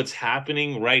see what's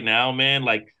happening right now, man?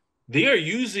 Like, they are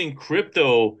using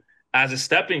crypto as a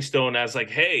stepping stone, as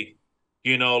like, hey,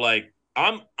 like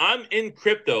I'm in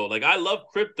crypto. Like, I love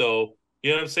crypto. You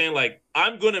know what I'm saying? Like,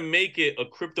 I'm gonna make it a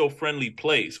crypto friendly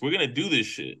place. We're gonna do this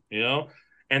shit.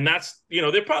 And that's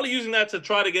they're probably using that to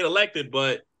try to get elected,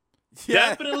 but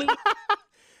definitely.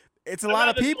 It's a lot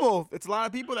of people. It's a lot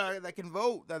of people that can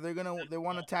vote that they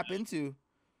want to tap into.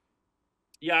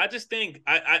 Yeah, I just think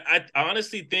I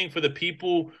honestly think for the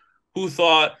people who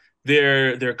thought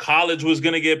their college was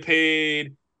gonna get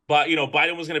paid, but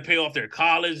Biden was gonna pay off their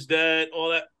college debt, all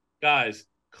that. Guys,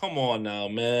 come on now,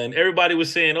 man. Everybody was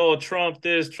saying, "Oh, Trump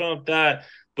this, Trump that,"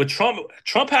 but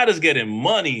Trump had us getting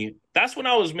money. That's when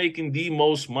I was making the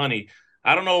most money.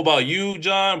 I don't know about you,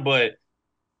 John, but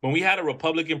when we had a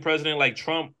Republican president like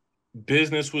Trump,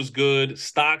 business was good,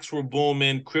 stocks were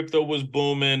booming, crypto was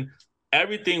booming,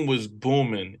 everything was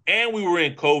booming, and we were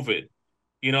in COVID.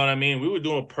 You know what I mean? We were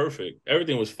doing perfect.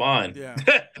 Everything was fine. Yeah.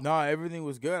 No, everything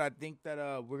was good. I think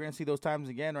that we're gonna see those times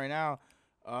again right now.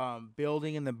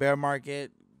 Building in the bear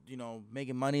market,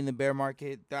 making money in the bear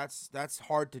market. That's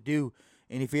hard to do,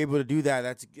 and if you're able to do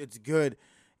that, it's good.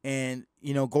 And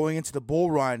going into the bull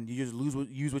run, you just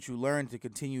use what you learned to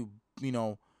continue,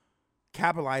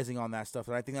 capitalizing on that stuff.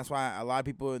 And I think that's why a lot of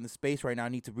people in the space right now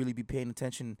need to really be paying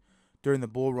attention during the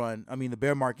the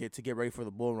bear market, to get ready for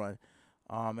the bull run.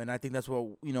 And I think that's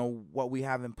what we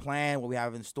have in plan, what we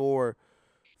have in store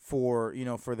for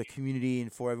the community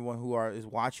and for everyone who is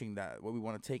watching that, what we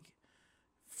want to take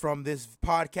from this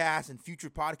podcast and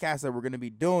future podcasts that we're going to be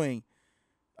doing,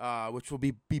 which will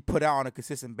be put out on a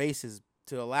consistent basis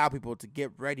to allow people to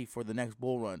get ready for the next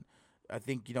bull run. I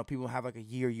think people have like a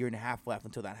year and a half left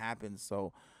until that happens.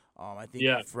 So I think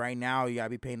Yeah. for right now you gotta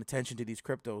be paying attention to these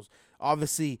cryptos.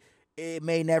 Obviously, it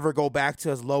may never go back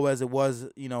to as low as it was,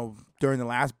 during the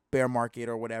last bear market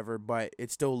or whatever, but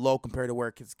it's still low compared to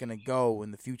where it's gonna go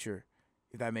in the future,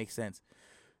 if that makes sense.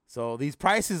 So these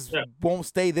prices Yeah. won't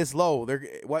stay this low. They're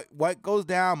what goes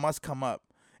down must come up,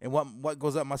 and what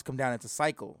goes up must come down. It's a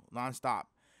cycle, nonstop.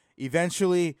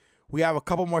 Eventually, we have a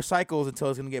couple more cycles until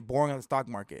it's gonna get boring on the stock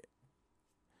market.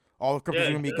 All the cryptos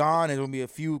are gonna be gone. There's gonna be a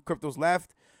few cryptos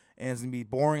left, and it's gonna be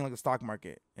boring like the stock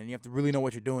market. And you have to really know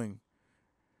what you're doing.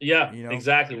 Yeah, You know,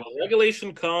 exactly. When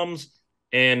regulation comes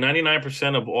and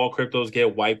 99% of all cryptos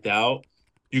get wiped out,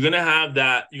 you're gonna have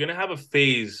that. You're gonna have a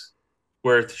phase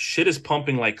where shit is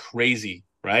pumping like crazy,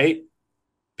 right?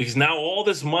 Because now all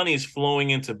this money is flowing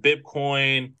into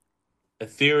Bitcoin,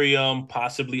 Ethereum,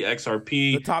 possibly the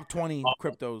XRP. top 20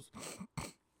 cryptos,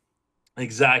 and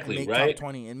Exactly, make top right?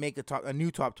 20, and make a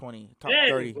new top 20, top And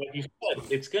 30. like you said,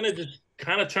 it's gonna just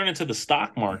kind of turn into the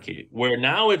stock market where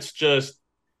now it's just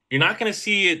you're not gonna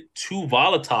see it too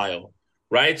volatile,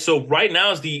 right? So right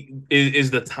now is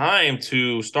the time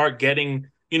to start getting,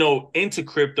 into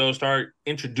crypto, start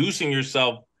introducing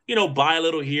yourself, buy a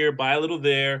little here, buy a little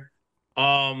there.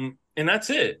 And that's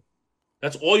it.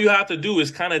 That's all you have to do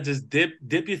is kind of just dip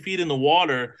your feet in the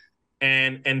water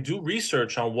and do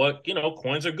research on what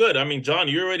coins are good. I mean, John,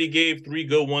 you already gave three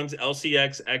good ones: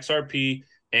 LCX, XRP,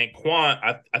 and Quant.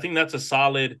 I think that's a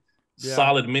Yeah,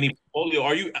 solid mini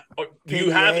portfolio. Do you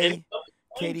have any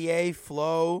KDA, KDA,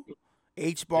 Flow,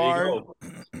 H There you bar. go.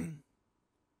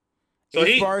 So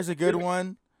H bar is a good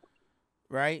one,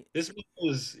 right? this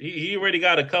was he already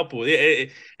got a couple.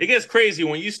 It gets crazy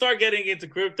when you start getting into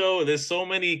crypto. There's so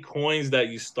many coins that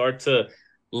you start to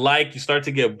you start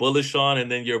to get bullish on,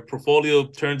 and then your portfolio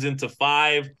turns into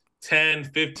 5, 10,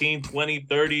 15, 20,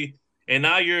 30, and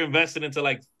now you're invested into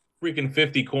like freaking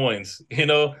 50 coins.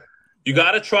 You Yeah.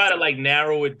 got to try to like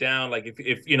narrow it down. Like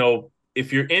if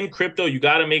you're in crypto, you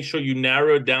got to make sure you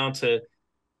narrow it down to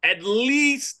at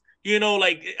least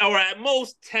like or at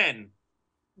most 10.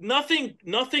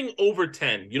 Nothing over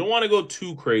 10. You don't want to go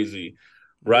too crazy,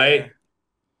 Yeah. right?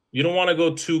 You don't want to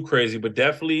go too crazy, but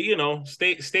definitely,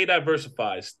 stay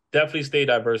diversified. Definitely stay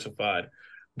diversified.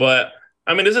 But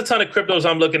I mean, there's a ton of cryptos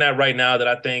I'm looking at right now that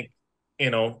I think,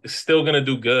 is still gonna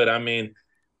do good. I mean,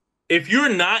 if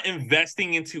you're not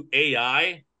investing into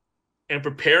AI and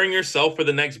preparing yourself for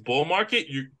the next bull market,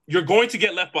 you're going to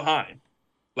get left behind.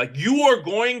 Like you are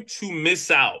going to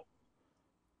miss out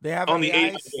They have on an the AI.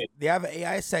 AI. They have an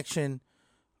AI section,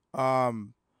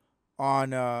 um,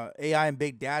 on AI and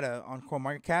big data on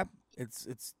CoinMarketCap.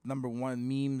 It's number one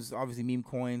memes, obviously meme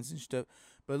coins and stuff.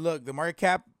 But look, the market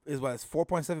cap is what? It's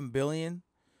 4.7 billion.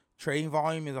 Trading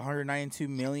volume is 192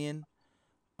 million.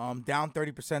 Down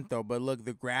 30% though. But look,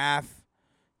 the graph.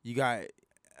 You got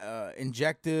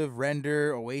Injective,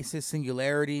 Render, Oasis,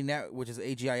 Singularity, Net, which is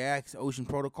AGIX, Ocean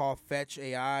Protocol, Fetch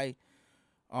AI.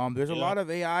 There's a Yeah. lot of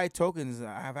AI tokens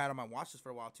I've had on my watch list for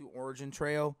a while too. Origin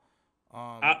Trail,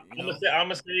 I, you I'm gonna know, say I'm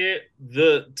gonna say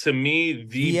it. To me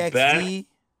VXV.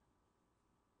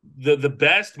 the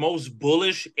best most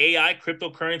bullish AI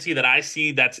cryptocurrency that I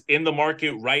see that's in the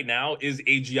market right now is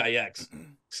AGIX,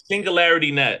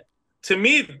 Singularity Net. To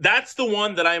me, that's the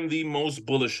one that I'm the most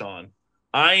bullish on.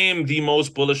 I am the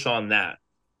most bullish on that,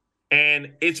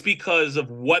 and it's because of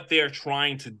what they're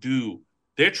trying to do.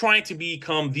 They're trying to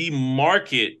become the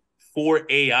market for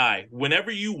AI.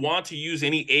 Whenever you want to use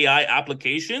any AI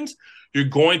applications, you're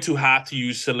going to have to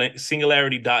use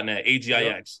Singularity.net, Yep.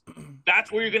 AGIX.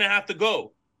 That's where you're going to have to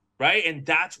go, right? And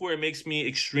that's where it makes me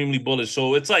extremely bullish.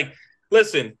 So it's like,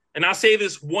 listen, and I'll say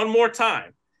this one more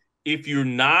time. If you're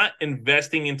not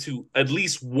investing into at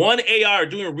least one AI or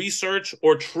doing research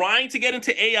or trying to get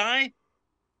into AI,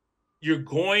 you're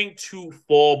going to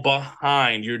fall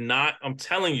behind. You're not, I'm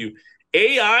telling you,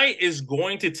 AI is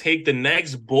going to take the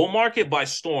next bull market by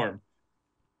storm.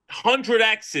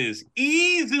 100x's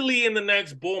easily in the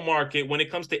next bull market when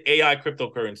it comes to AI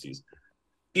cryptocurrencies.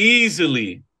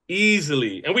 Easily.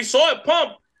 And we saw it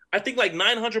pump, I think like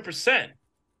 900%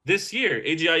 this year,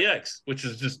 AGIX, which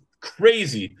is just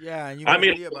crazy. Yeah, and you I made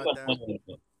a made video a about fuck that. ton of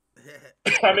money.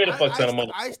 I made a fuck ton of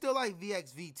money. I still like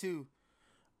VXV too.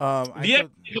 I VX still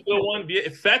is a good one.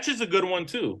 Fetch is a good one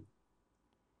too.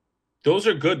 Those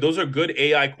are good. Those are good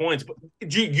AI coins. But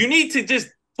you need to just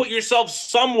put yourself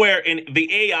somewhere in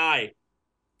the AI,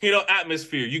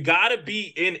 atmosphere. You got to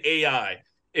be in AI.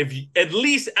 If you at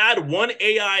least add one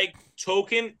AI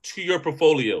token to your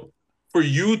portfolio for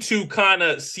you to kind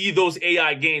of see those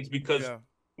AI gains, because yeah.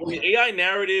 when the AI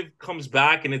narrative comes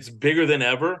back and it's bigger than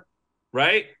ever,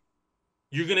 right?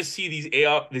 you're gonna see these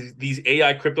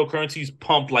AI cryptocurrencies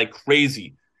pump like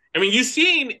crazy. I mean, you've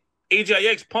seen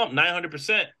AGIX pump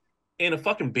 900% in a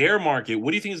fucking bear market.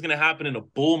 What do you think is gonna happen in a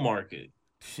bull market?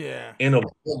 Yeah. In a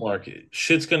bull market,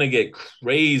 shit's gonna get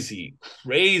crazy,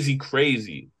 crazy,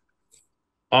 crazy.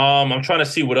 I'm trying to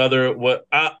see what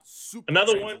Super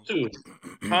another one crazy.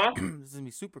 too, huh? This is gonna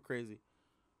be super crazy.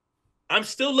 I'm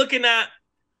still looking at.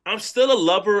 I'm still a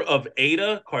lover of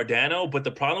Ada Cardano, but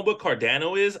the problem with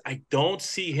Cardano is I don't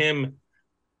see him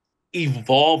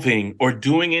evolving or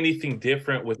doing anything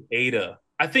different with Ada.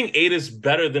 I think Ada is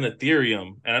better than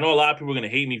Ethereum, and I know a lot of people are going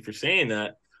to hate me for saying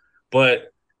that,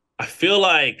 but I feel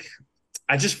like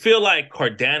I just feel like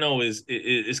Cardano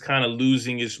is kind of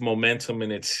losing its momentum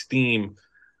and its steam.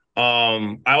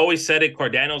 I always said it.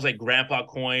 Cardano's like grandpa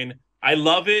coin. I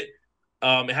love it.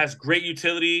 It has great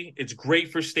utility. It's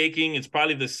great for staking. It's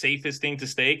probably the safest thing to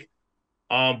stake.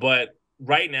 But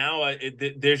right now,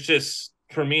 there's just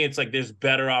for me, it's like there's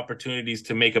better opportunities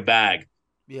to make a bag.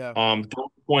 Yeah.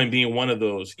 Dogecoin being one of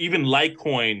those, even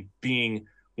Litecoin being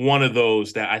one of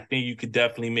those that I think you could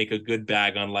definitely make a good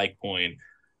bag on Litecoin.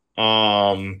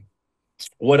 Um,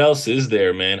 what else is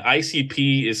there, man?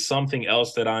 ICP is something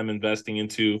else that I'm investing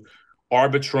into.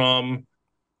 Arbitrum.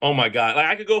 Oh my god, like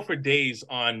I could go for days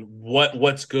on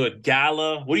what's good.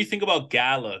 Gala. What do you think about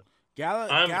Gala?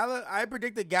 I'm Gala. I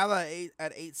predicted Gala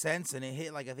at 8 cents, and it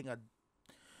hit like I think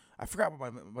I forgot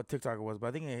what TikTok it was, but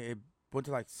I think it went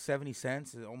to like 70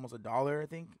 cents, almost a dollar. I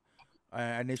think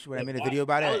initially when I made a video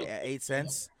about it Gala. at 8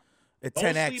 cents, it Don't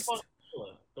sleep 10x. on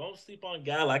Gala. Don't sleep on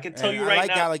Gala. I can tell And you I right like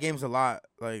now, Gala games a lot.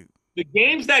 Like, the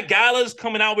games that Gala's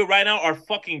coming out with right now are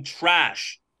fucking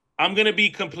trash. I'm gonna be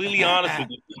completely honest with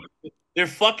you. They're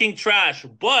fucking trash,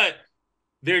 but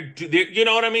they're you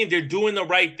know what I mean? They're doing the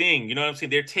right thing. You know what I'm saying?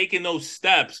 They're taking those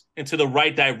steps into the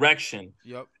right direction.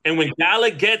 yep. And when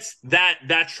Gala gets that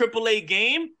AAA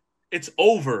game, it's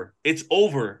over. It's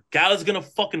over. Gala's gonna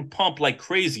fucking pump like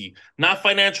crazy. Not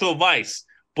financial advice,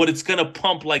 but it's gonna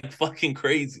pump like fucking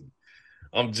crazy.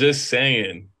 I'm just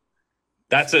saying.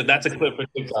 That's a clip for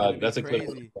It's gonna TikTok. be That's a clip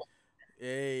for crazy.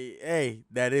 Hey,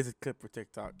 that is a clip for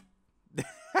TikTok.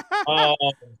 TikTok.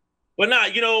 But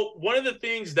not, one of the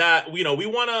things that we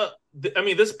want to. I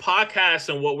mean, this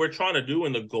podcast and what we're trying to do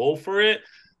and the goal for it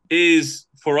is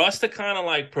for us to kind of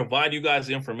like provide you guys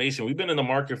information. We've been in the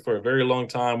market for a very long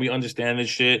time. We understand this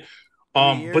shit.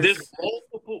 Three But there's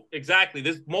years.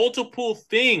 there's multiple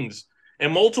things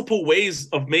and multiple ways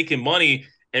of making money.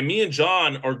 And me and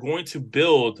John are going to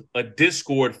build a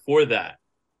Discord for that,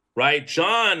 right?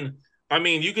 John, I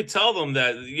mean, you could tell them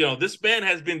that, this man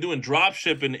has been doing drop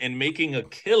shipping and making a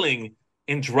killing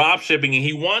in drop shipping, and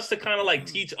he wants to kind of like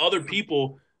teach other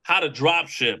people how to drop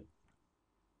ship.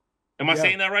 Am I Yeah.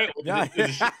 saying that right? Yeah,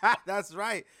 that's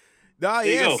right. No, There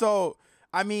you yeah. go. So,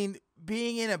 I mean,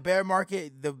 being in a bear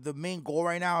market, the main goal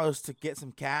right now is to get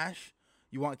some cash.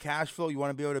 You want cash flow. You want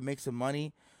to be able to make some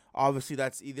money. Obviously,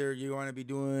 that's either you want to be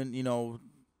doing,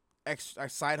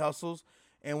 side hustles.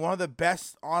 And one of the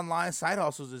best online side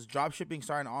hustles is drop shipping,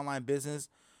 starting an online business,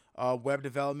 web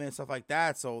development, stuff like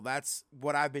that. So that's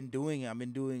what I've been doing. I've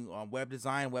been doing web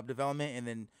design, web development, and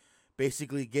then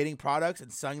basically getting products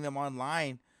and selling them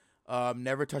online,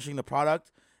 never touching the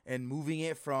product and moving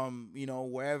it from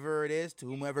wherever it is to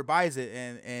whomever buys it,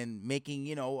 and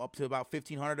making up to about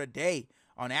 1,500 a day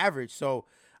on average. So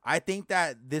I think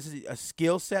that this is a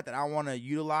skill set that I want to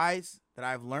utilize, that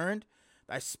I've learned.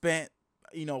 I spent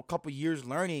a couple years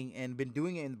learning and been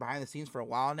doing it in behind the scenes for a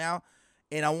while now,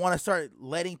 and I want to start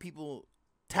letting people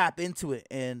tap into it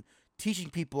and teaching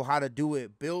people how to do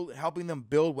it, helping them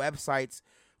build websites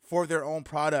for their own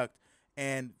product,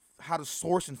 and how to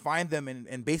source and find them,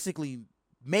 and basically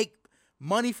make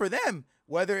money for them,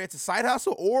 whether it's a side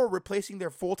hustle or replacing their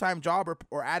full-time job,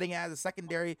 or adding it as a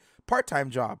secondary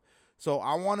part-time job. So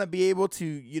I want to be able to,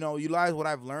 utilize what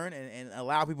I've learned, and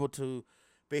allow people to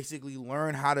basically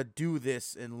learn how to do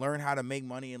this, and learn how to make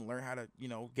money, and learn how to,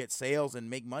 get sales and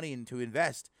make money and to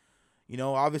invest.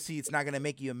 Obviously it's not going to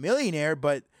make you a millionaire,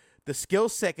 but the skill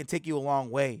set can take you a long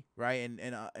way, right? And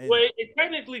Well, it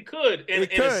technically could, it in a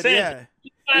could, sense. yeah.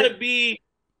 You gotta be,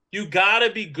 you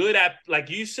gotta be good at, like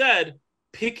you said,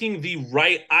 picking the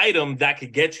right item that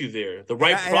could get you there, the And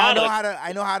right I know product. how to,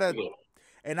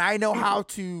 I know how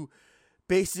to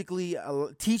basically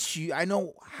teach you. I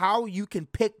know how you can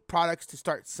pick products to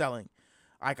start selling.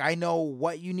 Like, I know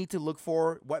what you need to look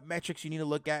for, what metrics you need to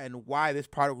look at, and why this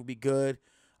product would be good.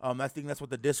 I think that's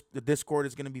what the Discord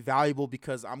is going to be valuable,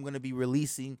 because we're going to be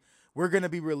releasing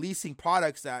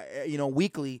products that,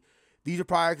 weekly. These are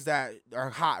products that are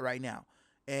hot right now,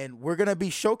 and we're going to be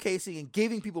showcasing and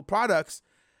giving people products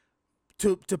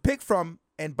to pick from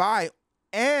and buy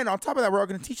And on top of that, we're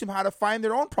going to teach them how to find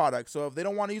their own products. So if they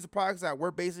don't want to use the products that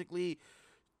we're basically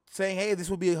saying, hey, this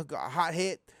would be a hot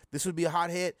hit, this would be a hot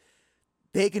hit,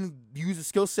 they can use the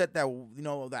skill set that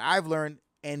that I've learned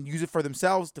and use it for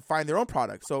themselves to find their own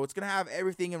product. So it's gonna have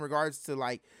everything in regards to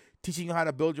like teaching you how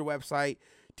to build your website,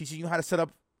 teaching you how to set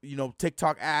up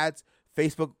TikTok ads,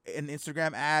 Facebook and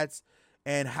Instagram ads,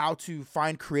 and how to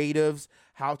find creatives,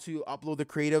 how to upload the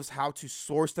creatives, how to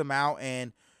source them out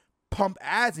and pump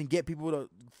ads and get people to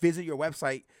visit your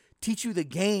website, teach you the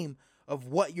game of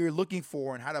what you're looking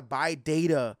for and how to buy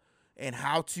data and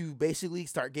how to basically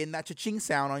start getting that cha-ching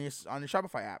sound on your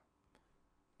Shopify app.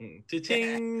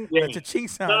 Cha-ching. The cha-ching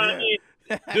sound. No, I mean,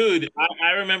 dude,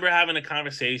 I remember having a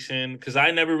conversation because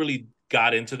I never really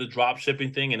got into the drop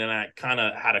shipping thing, and then I kind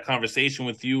of had a conversation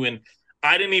with you, and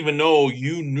I didn't even know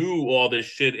you knew all this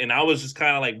shit, and I was just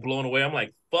kind of like blown away. I'm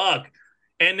like, fuck.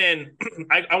 And then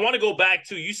I want to go back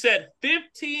to, you said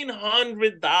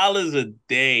 $1,500 a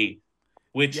day,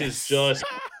 which is just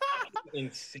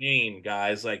insane,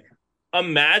 guys. Like,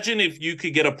 imagine if you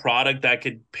could get a product that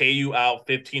could pay you out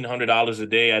 $1,500 a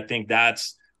day. I think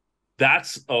that's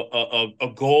a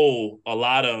goal a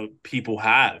lot of people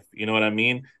have. You know what I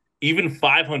mean? Even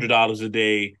 $500 a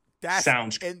day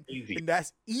sounds crazy. And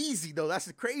that's easy, though. That's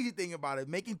the crazy thing about it.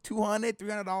 Making $200,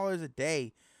 $300 a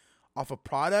day off a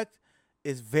product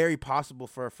is very possible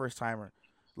for a first timer.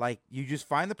 Like, you just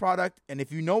find the product, and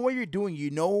if you know what you're doing,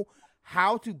 you know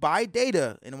how to buy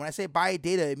data. And when I say buy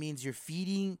data, it means you're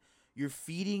feeding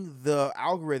the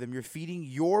algorithm, you're feeding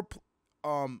your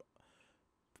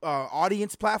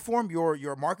audience platform,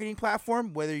 your marketing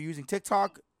platform, whether you're using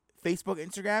TikTok, Facebook,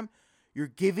 Instagram, you're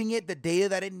giving it the data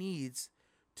that it needs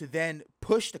to then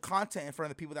push the content in front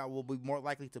of the people that will be more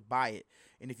likely to buy it.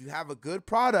 And if you have a good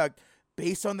product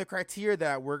based on the criteria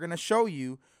that we're going to show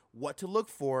you what to look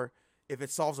for, if it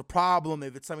solves a problem,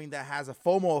 if it's something that has a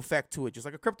FOMO effect to it, just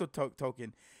like a crypto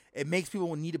token, it makes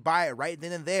people need to buy it right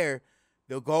then and there.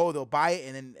 They'll buy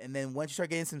it, and then once you start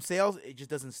getting some sales, it just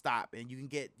doesn't stop. And you can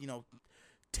get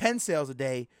 10 sales a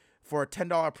day for a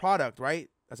 $10 product, right?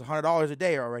 That's $100 a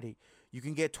day already. You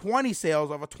can get 20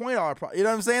 sales of a $20 product. You know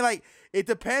what I'm saying? Like, it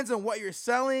depends on what you're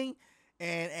selling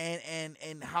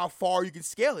and how far you can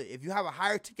scale it. If you have a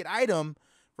higher ticket item,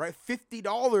 right,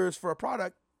 $50 for a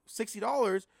product,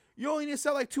 $60, you only need to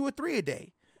sell like 2 or 3 a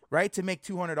day, right, to make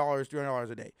 $200,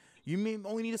 $300 a day. You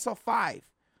only need to sell 5.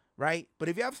 Right? But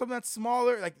if you have something that's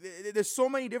smaller, like there's so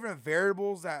many different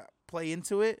variables that play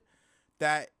into it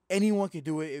that anyone can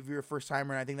do it if you're a first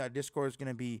timer. And I think that Discord is going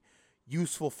to be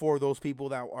useful for those people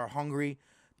that are hungry,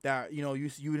 that, you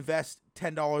invest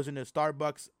 $10 into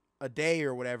Starbucks a day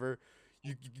or whatever.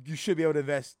 You should be able to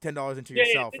invest $10 into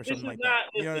yourself or something like that.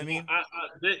 You know what I mean?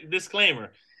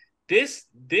 Disclaimer. This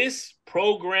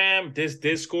program, this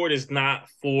Discord is not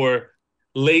for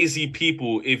lazy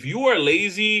people. If you are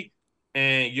lazy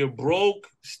and you're broke,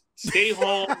 stay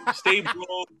home, stay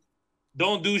broke,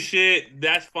 don't do shit,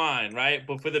 that's fine, right?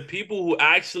 But for the people who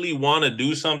actually want to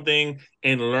do something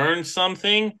and learn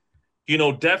something,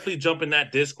 definitely jump in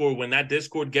that Discord. When that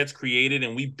Discord gets created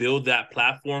and we build that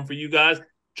platform for you guys,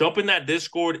 jump in that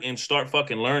Discord and start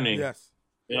fucking learning. Yes.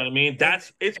 You know what I mean?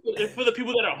 It's for the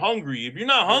people that are hungry. If you're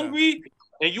not hungry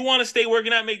and you want to stay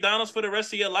working at McDonald's for the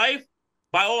rest of your life,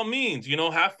 by all means,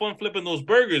 have fun flipping those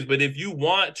burgers. But if you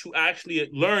want to actually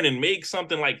learn and make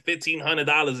something like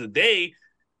 $1,500 a day,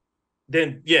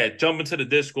 then jump into the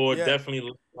Discord. Yeah. Definitely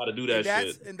learn how to do that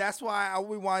shit. And that's why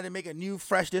we wanted to make a new,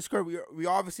 fresh Discord. We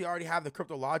obviously already have the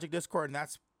CryptoLogic Discord, and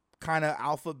that's kind of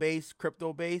alpha-based,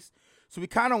 crypto-based. So we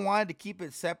kind of wanted to keep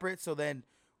it separate, so then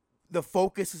the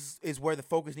focus is where the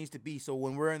focus needs to be. So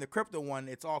when we're in the crypto one,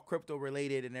 it's all crypto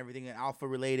related and everything, and alpha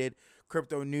related,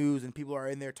 crypto news, and people are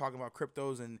in there talking about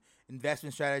cryptos and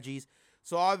investment strategies.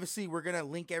 So obviously we're going to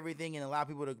link everything and allow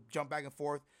people to jump back and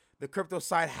forth. The crypto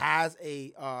side has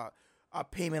a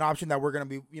payment option that we're going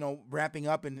to be, ramping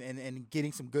up and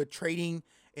getting some good trading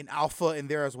and alpha in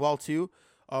there as well too.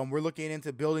 We're looking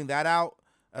into building that out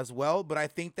as well, but I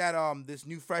think that this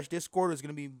new fresh Discord is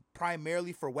going to be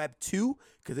primarily for Web 2,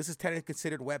 because this is technically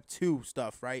considered Web 2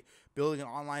 stuff, right? Building an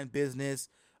online business,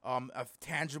 a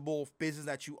tangible business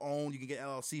that you own, you can get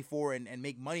LLC for and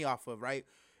make money off of, right?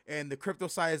 And the crypto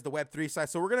side is the Web 3 side,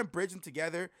 so we're going to bridge them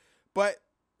together. But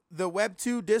the Web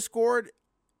 2 Discord,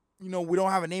 we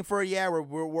don't have a name for it yet.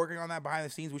 We're working on that behind the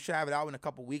scenes. We should have it out in a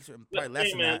couple weeks, or probably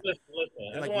less than that.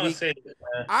 Listen. I want to say this,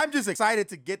 man. I'm just excited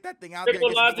to get that thing out there.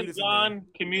 CryptoLogic John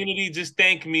community, just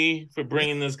thank me for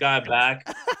bringing this guy back.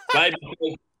 Right?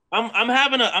 I'm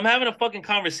having a fucking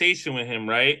conversation with him,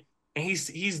 right? And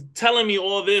he's telling me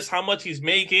all this, how much he's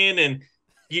making, and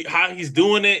how he's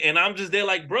doing it, and I'm just there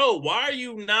like, bro, why are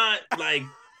you not like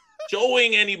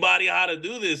showing anybody how to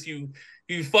do this? You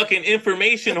fucking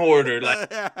information hoarder. Like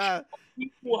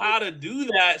people how to do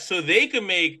that so they can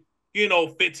make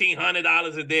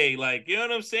 $1,500 a day. Like, you know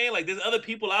what I'm saying? Like, there's other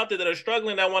people out there that are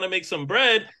struggling that want to make some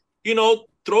bread.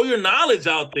 Throw your knowledge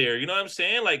out there. You know what I'm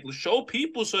saying? Like, show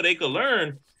people so they can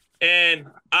learn. And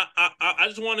I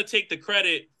just want to take the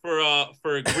credit for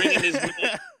bringing this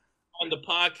man on the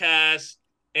podcast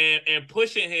and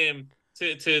pushing him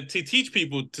to teach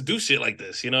people to do shit like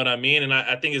this. You know what I mean? And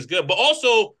I think it's good. But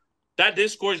also, that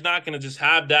Discord's not going to just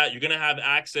have that. You're going to have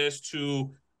access to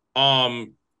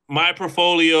my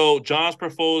portfolio, John's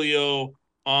portfolio,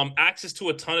 access to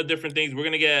a ton of different things. We're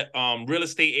going to get real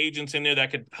estate agents in there that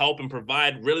could help and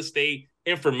provide real estate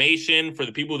information for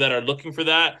the people that are looking for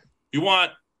that. You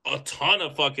want a ton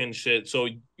of fucking shit. So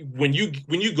when you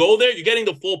go there, you're getting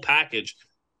the full package.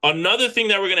 Another thing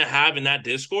that we're going to have in that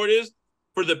Discord is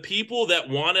for the people that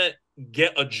want to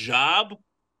get a job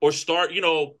or start,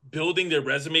 building their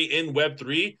resume in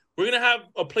Web3, we're going to have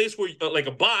a place where, like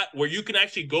a bot, where you can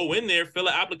actually go in there, fill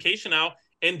an application out,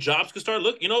 and jobs can start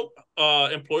looking,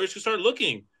 employers can start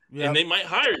looking, and they might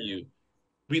hire you.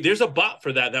 There's a bot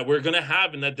for that we're going to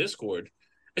have in that Discord.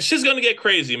 It's just going to get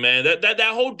crazy, man. That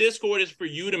whole Discord is for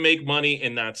you to make money,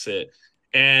 and that's it.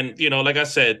 And, like I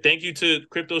said, thank you to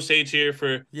Crypto Sage here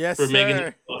for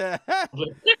making it.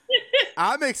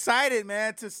 I'm excited,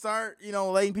 man, to start,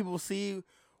 letting people see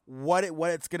what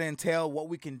it's gonna entail, what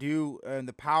we can do, and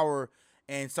the power,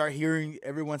 and start hearing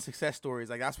everyone's success stories.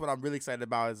 Like, that's what I'm really excited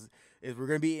about. Is we're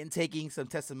gonna be taking some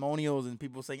testimonials and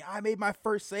people saying, I made my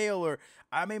first sale, or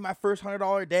I made my first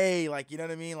 $100 day, like, you know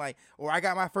what I mean, like, or I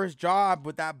got my first job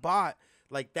with that bot.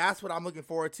 Like, that's what I'm looking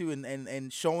forward to,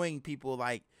 and showing people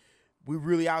like we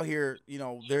really out here.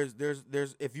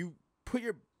 There's if you put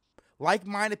your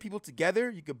like-minded people together,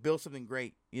 you could build something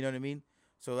great. You know what I mean?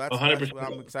 So that's what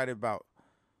I'm excited about.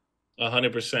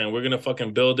 100%. We're gonna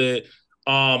fucking build it.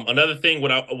 Another thing,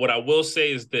 what I will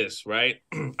say is this, right?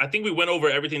 I think we went over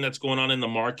everything that's going on in the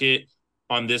market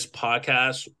on this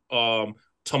podcast.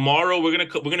 Tomorrow we're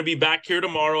gonna be back here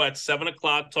tomorrow at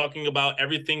 7:00 talking about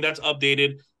everything that's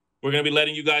updated. We're gonna be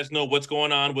letting you guys know what's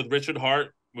going on with Richard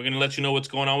Heart. We're gonna let you know what's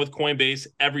going on with Coinbase,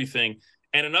 everything.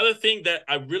 And another thing that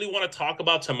I really want to talk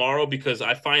about tomorrow, because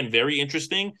I find very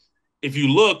interesting, if you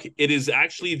look, it is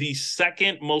actually the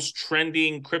second most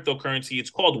trending cryptocurrency.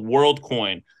 It's called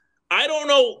WorldCoin. I don't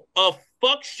know a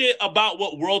fuck shit about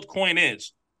what WorldCoin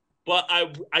is, but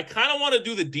I kind of want to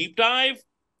do the deep dive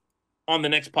on the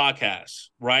next podcast,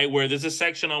 right? Where there's a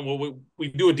section on where we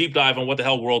do a deep dive on what the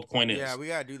hell WorldCoin is. Yeah, we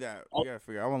gotta do that. We gotta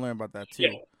figure. I want to learn about that too.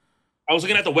 Yeah. I was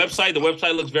looking at the website. The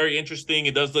website looks very interesting.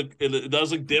 It does look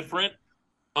different.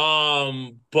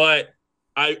 But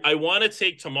I want to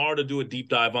take tomorrow to do a deep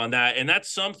dive on that, and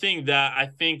that's something that I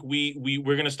think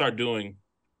we're gonna start doing.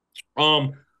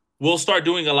 We'll start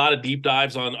doing a lot of deep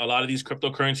dives on a lot of these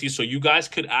cryptocurrencies, so you guys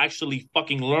could actually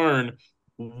fucking learn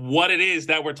what it is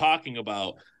that we're talking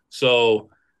about. So,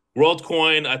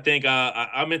 WorldCoin, I think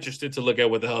I'm interested to look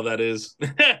at what the hell that is.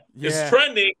 It's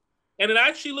trending, and it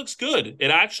actually looks good.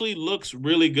 It actually looks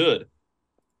really good.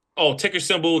 Oh, ticker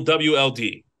symbol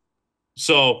WLD.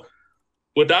 So,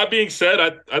 with that being said,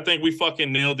 I think we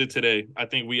fucking nailed it today. I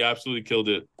think we absolutely killed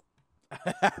it.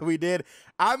 We did.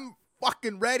 I'm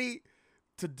fucking ready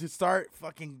to start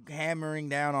fucking hammering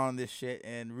down on this shit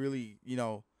and really,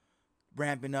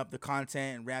 ramping up the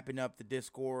content and ramping up the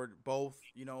Discord, both,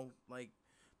 like,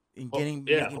 and making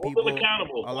people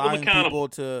accountable, allowing people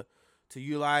to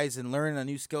utilize and learn a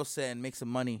new skill set and make some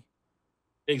money.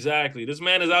 Exactly. This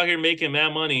man is out here making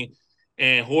mad money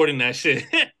and hoarding that shit.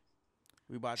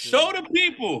 We about to show the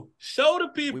people. Show the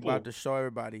people. We about to show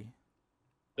everybody.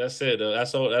 That's it.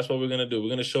 That's what we're gonna do. We're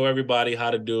gonna show everybody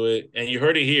how to do it. And you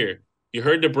heard it here. You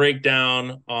heard the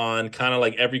breakdown on kind of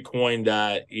like every coin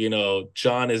that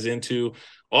John is into.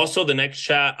 Also, the next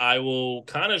chat I will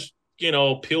kind of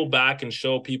peel back and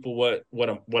show people what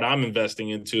I'm investing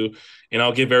into, and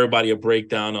I'll give everybody a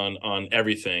breakdown on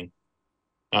everything.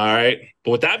 All right.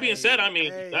 But with that being said, I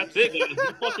mean that's it. You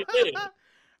fucking did it.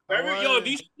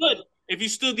 If you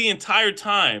stood the entire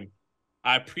time,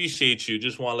 I appreciate you.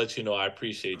 Just want to let you know I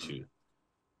appreciate you.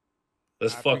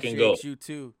 Let's fucking go. You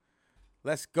too.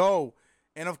 Let's go.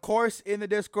 And of course, in the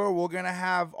Discord, we're gonna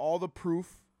have all the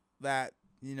proof that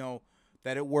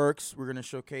that it works. We're gonna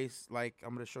showcase, I'm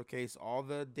gonna showcase all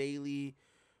the daily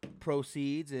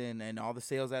proceeds and all the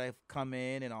sales that have come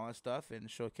in and all that stuff, and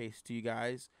showcase to you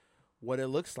guys what it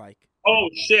looks like. Oh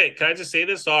shit! Can I just say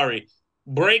this? Sorry.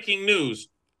 Breaking news.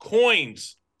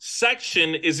 Coins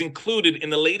section is included in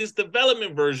the latest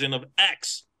development version of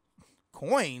X.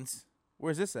 Coins?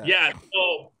 Where's this at? Yeah.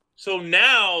 So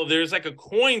now there's like a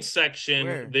coin section.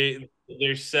 Where? They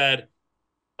said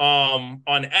on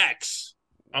X.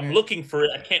 I'm Where? looking for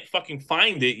it. I can't fucking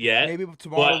find it yet. Maybe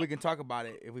tomorrow but we can talk about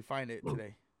it if we find it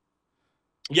today.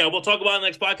 yeah, we'll talk about it in the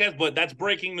next podcast. But that's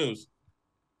breaking news.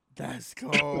 Let's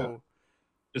go.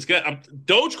 It's good.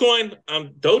 Dogecoin.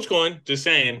 Dogecoin. Just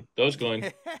saying,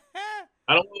 Dogecoin.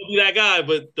 I don't want to be that guy,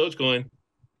 but Dogecoin.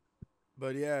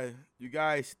 But yeah, you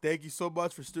guys, thank you so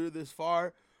much for sticking this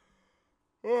far.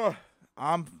 Ugh,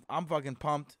 I'm fucking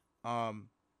pumped.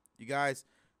 You guys,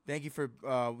 thank you for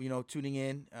tuning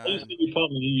in.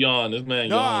 You yawn. This man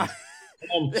No,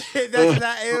 yawned. that's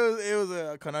not. It was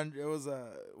a conundrum. It was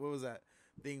a what was that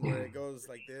thing where it goes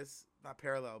like this? Not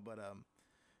parallel, but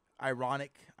irony.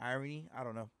 I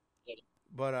don't know.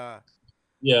 But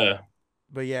yeah.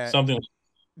 But yeah. Something.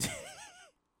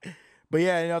 But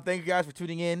yeah, thank you guys for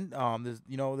tuning in. This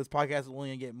podcast is only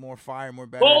gonna get more fire, more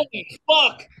better. Holy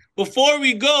fuck! Before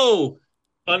we go,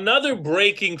 another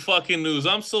breaking fucking news.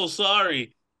 I'm so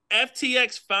sorry.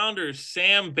 FTX founder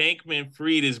Sam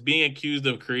Bankman-Fried is being accused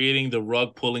of creating the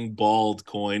rug-pulling bald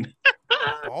coin.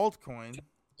 Bald coin?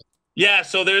 Yeah,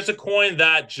 so there's a coin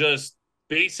that just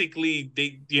basically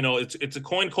it's a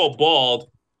coin called bald,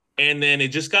 and then it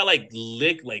just got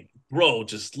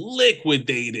just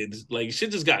liquidated. Like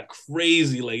shit just got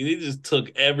crazy. Like they just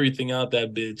took everything out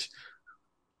that bitch.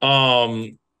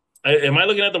 Am I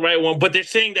looking at the right one? But they're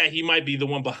saying that he might be the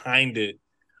one behind it.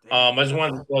 I just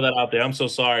wanted to throw that out there. I'm so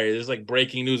sorry. There's like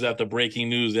breaking news after breaking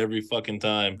news every fucking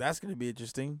time. That's gonna be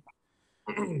interesting.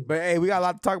 But hey, we got a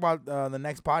lot to talk about the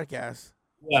next podcast.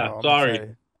 Yeah, so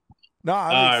sorry.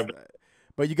 No,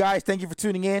 but you guys, thank you for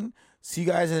tuning in. See you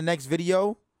guys in the next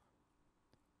video.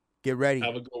 Get ready.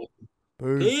 Have a good one.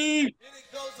 Peace.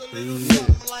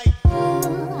 Peace.